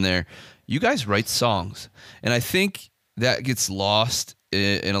explanation there. You guys write songs. And I think that gets lost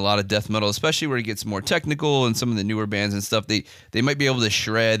in a lot of death metal, especially where it gets more technical and some of the newer bands and stuff. They might be able to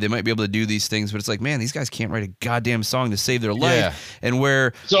shred, they might be able to do these things, but it's like, man, these guys can't write a goddamn song to save their life. Yeah. And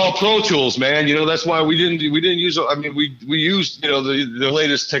where it's all Pro Tools, man. You know, that's why we didn't use. I mean, we used, you know, the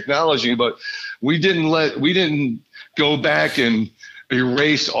latest technology, but we didn't go back and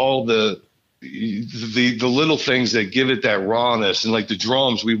erase all the little things that give it that rawness. And like the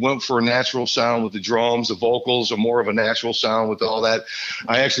drums, we went for a natural sound with the drums. The vocals are more of a natural sound with all that.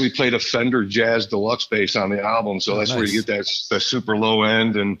 I actually played a Fender Jazz Deluxe bass on the album, so that's nice. Where you get that super low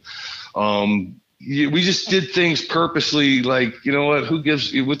end. And we just did things purposely, like, you know what, who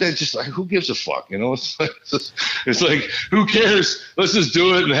gives a fuck, you know? It's like, who cares? Let's just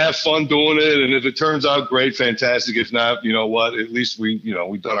do it and have fun doing it. And if it turns out great, fantastic. If not, you know what, at least we've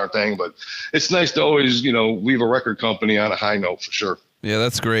done our thing. But it's nice to always, leave a record company on a high note, for sure. Yeah,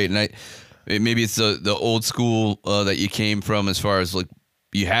 that's great. And maybe it's the old school that you came from, as far as like,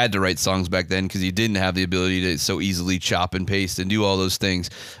 you had to write songs back then because you didn't have the ability to so easily chop and paste and do all those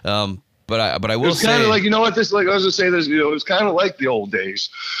things. But I will say, it's kind of like, you know what, this, like I was gonna say this, it's kind of like the old days,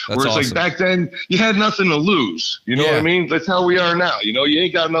 where it's awesome. Like back then you had nothing to lose. You know what I mean? That's how we are now. You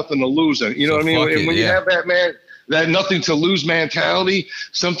ain't got nothing to lose. And you know what I mean? And when you have that nothing to lose mentality,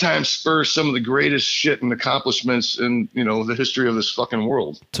 sometimes spurs some of the greatest shit and accomplishments in the history of this fucking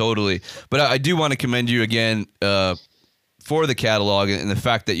world. Totally. But I do want to commend you again for the catalog and the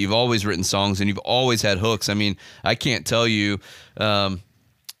fact that you've always written songs and you've always had hooks. I mean, I can't tell you.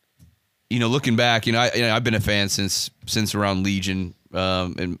 Looking back, I've been a fan since around Legion,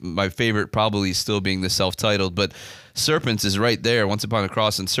 and my favorite probably still being the self-titled, but Serpents is right there, Once Upon a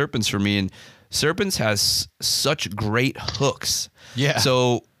Cross and Serpents for me, and Serpents has such great hooks. Yeah.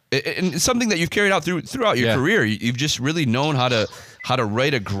 So, and it's something that you've carried out throughout your career. You've just really known how to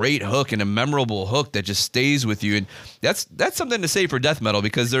write a great hook and a memorable hook that just stays with you, and that's something to say for death metal,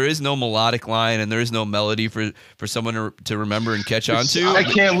 because there is no melodic line and there is no melody for someone to remember and catch on to. I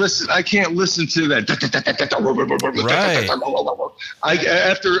can't listen to that. Right.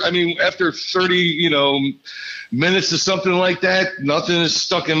 After 30 minutes of something like that, nothing is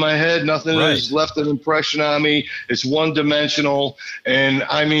stuck in my head. Nothing has left an impression on me. It's one dimensional, and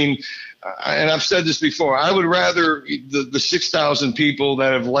and I've said this before, I would rather the 6,000 people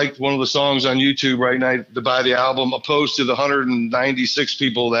that have liked one of the songs on YouTube right now to buy the album, opposed to the 196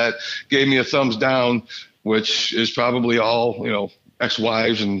 people that gave me a thumbs down, which is probably all,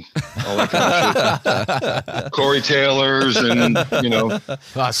 ex-wives and all that kind of shit. Corey Taylors and,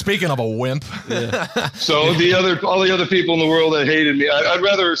 Speaking of a wimp. Yeah. So all the other people in the world that hated me, I'd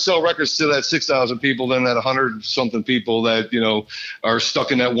rather sell records to that 6,000 people than that 100-something people that, are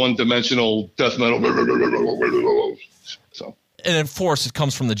stuck in that one-dimensional death metal. So. And of course, it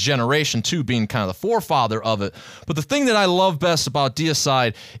comes from the generation, too, being kind of the forefather of it. But the thing that I love best about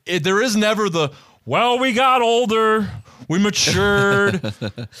Deicide, there is never we got older, we matured.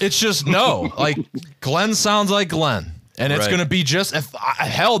 It's just, no. Like, Glenn sounds like Glenn. And it's going to be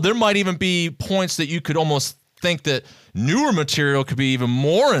hell, there might even be points that you could almost think that newer material could be even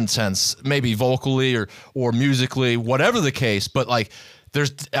more intense, maybe vocally or musically, whatever the case. But, like,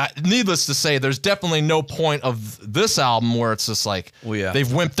 there's needless to say, there's definitely no point of this album where it's just like they've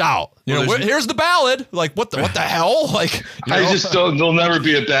wimped out. Here's the ballad. Like, what the hell? Like, I just don't. There'll never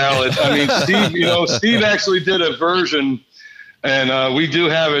be a ballad. I mean, Steve. Steve actually did a version, and we do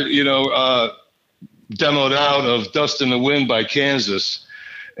have it. Demoed out of "Dust in the Wind" by Kansas,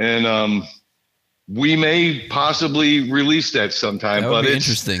 and we may possibly release that sometime. That would be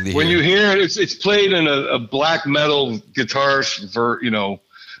interesting to when hear. you hear it, it's played in a black metal guitar the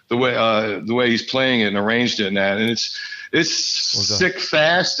way he's playing it and arranged it and that, and it's sick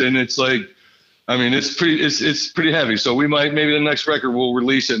fast, and it's like, it's pretty heavy. So maybe the next record we'll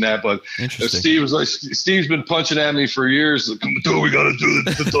release it in that. But Steve's been punching at me for years. Like, we got to do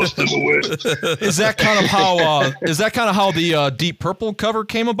the Dust in the Wind. Is that kind of how the Deep Purple cover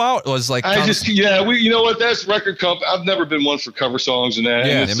came about? It was like you know what? That's record company. I've never been one for cover songs and that.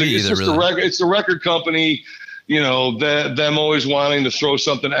 Yeah, and it's the record company. them always wanting to throw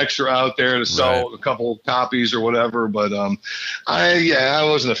something extra out there to sell a couple copies or whatever. But I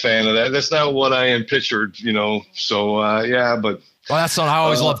wasn't a fan of that. That's not what I am pictured, So but. Well, that's something I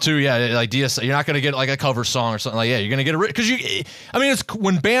always love too. Yeah, like DSI, you're not going to get like a cover song or something like you're going to get because it's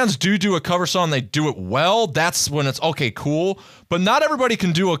when bands do a cover song, they do it well. That's when it's okay, cool. But not everybody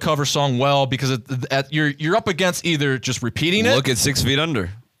can do a cover song well because you're up against either just repeating it. Look at 6 Feet Under.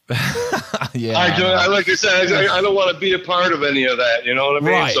 Yeah, like I said, I don't want to be a part of any of that. You know what I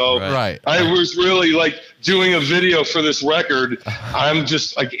mean? Right. I was really like doing a video for this record. I'm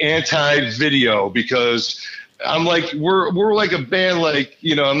just like anti-video because I'm like, we're like a band, like,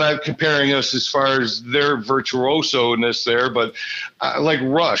 I'm not comparing us as far as their virtuoso-ness there, but like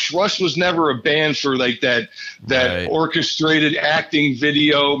Rush was never a band for like that orchestrated acting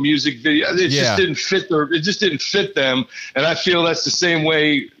video, music video. It just didn't fit it just didn't fit them. And I feel that's the same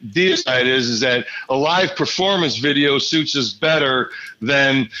way Deicide is that a live performance video suits us better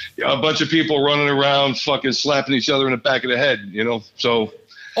than a bunch of people running around fucking slapping each other in the back of the head, so.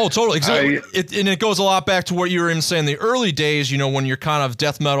 Oh, totally. Exactly. And it goes a lot back to what you were even saying in the early days, when you're kind of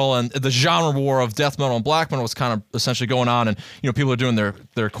death metal and the genre war of death metal and black metal was kind of essentially going on, and people are doing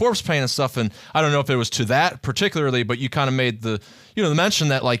their corpse paint and stuff. And I don't know if it was to that particularly, but you kind of made the mention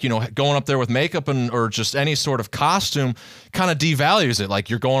that like going up there with makeup or just any sort of costume kind of devalues it. Like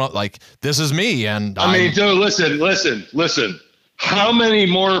you're going up like this is me, and I mean, dude, listen. How many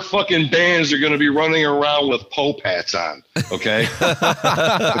more fucking bands are going to be running around with Pope hats on? Okay.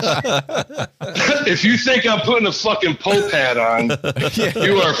 If you think I'm putting a fucking Pope hat on,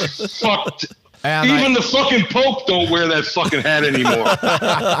 you are fucked. And even the fucking Pope don't wear that fucking hat anymore.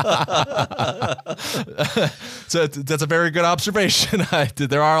 So that's a very good observation.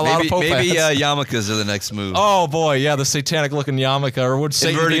 There are a lot of Pope hats. Maybe yarmulkes are the next move. Oh boy, yeah, the satanic looking yarmulke, or would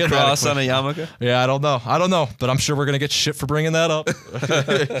Satan inverted cross on a yarmulke? Yeah, I don't know, but I'm sure we're gonna get shit for bringing that up.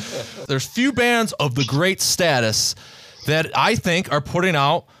 There's few bands of the great status that I think are putting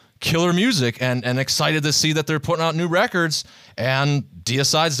out killer music and excited to see that they're putting out new records, and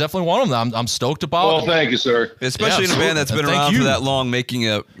Deicide's definitely one of them. I'm stoked about. Well, thank you, sir. Especially in a band that's been around for that long, making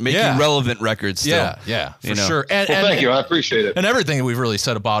relevant records still. Yeah, for sure. And thank you. I appreciate it. And everything that we've really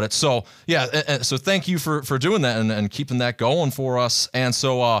said about it. So, so thank you for doing that and keeping that going for us. And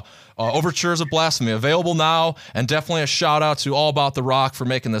so, Overtures of Blasphemy, available now, and definitely a shout out to All About the Rock for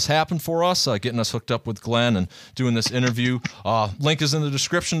making this happen for us, getting us hooked up with Glenn and doing this interview. Link is in the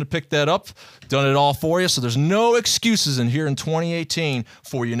description to pick that up. Done it all for you, so there's no excuses in here in 2018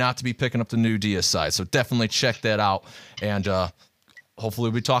 for you not to be picking up the new Deicide. So definitely check that out, and hopefully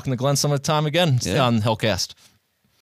we'll be talking to Glenn some of the time again on Hellcast.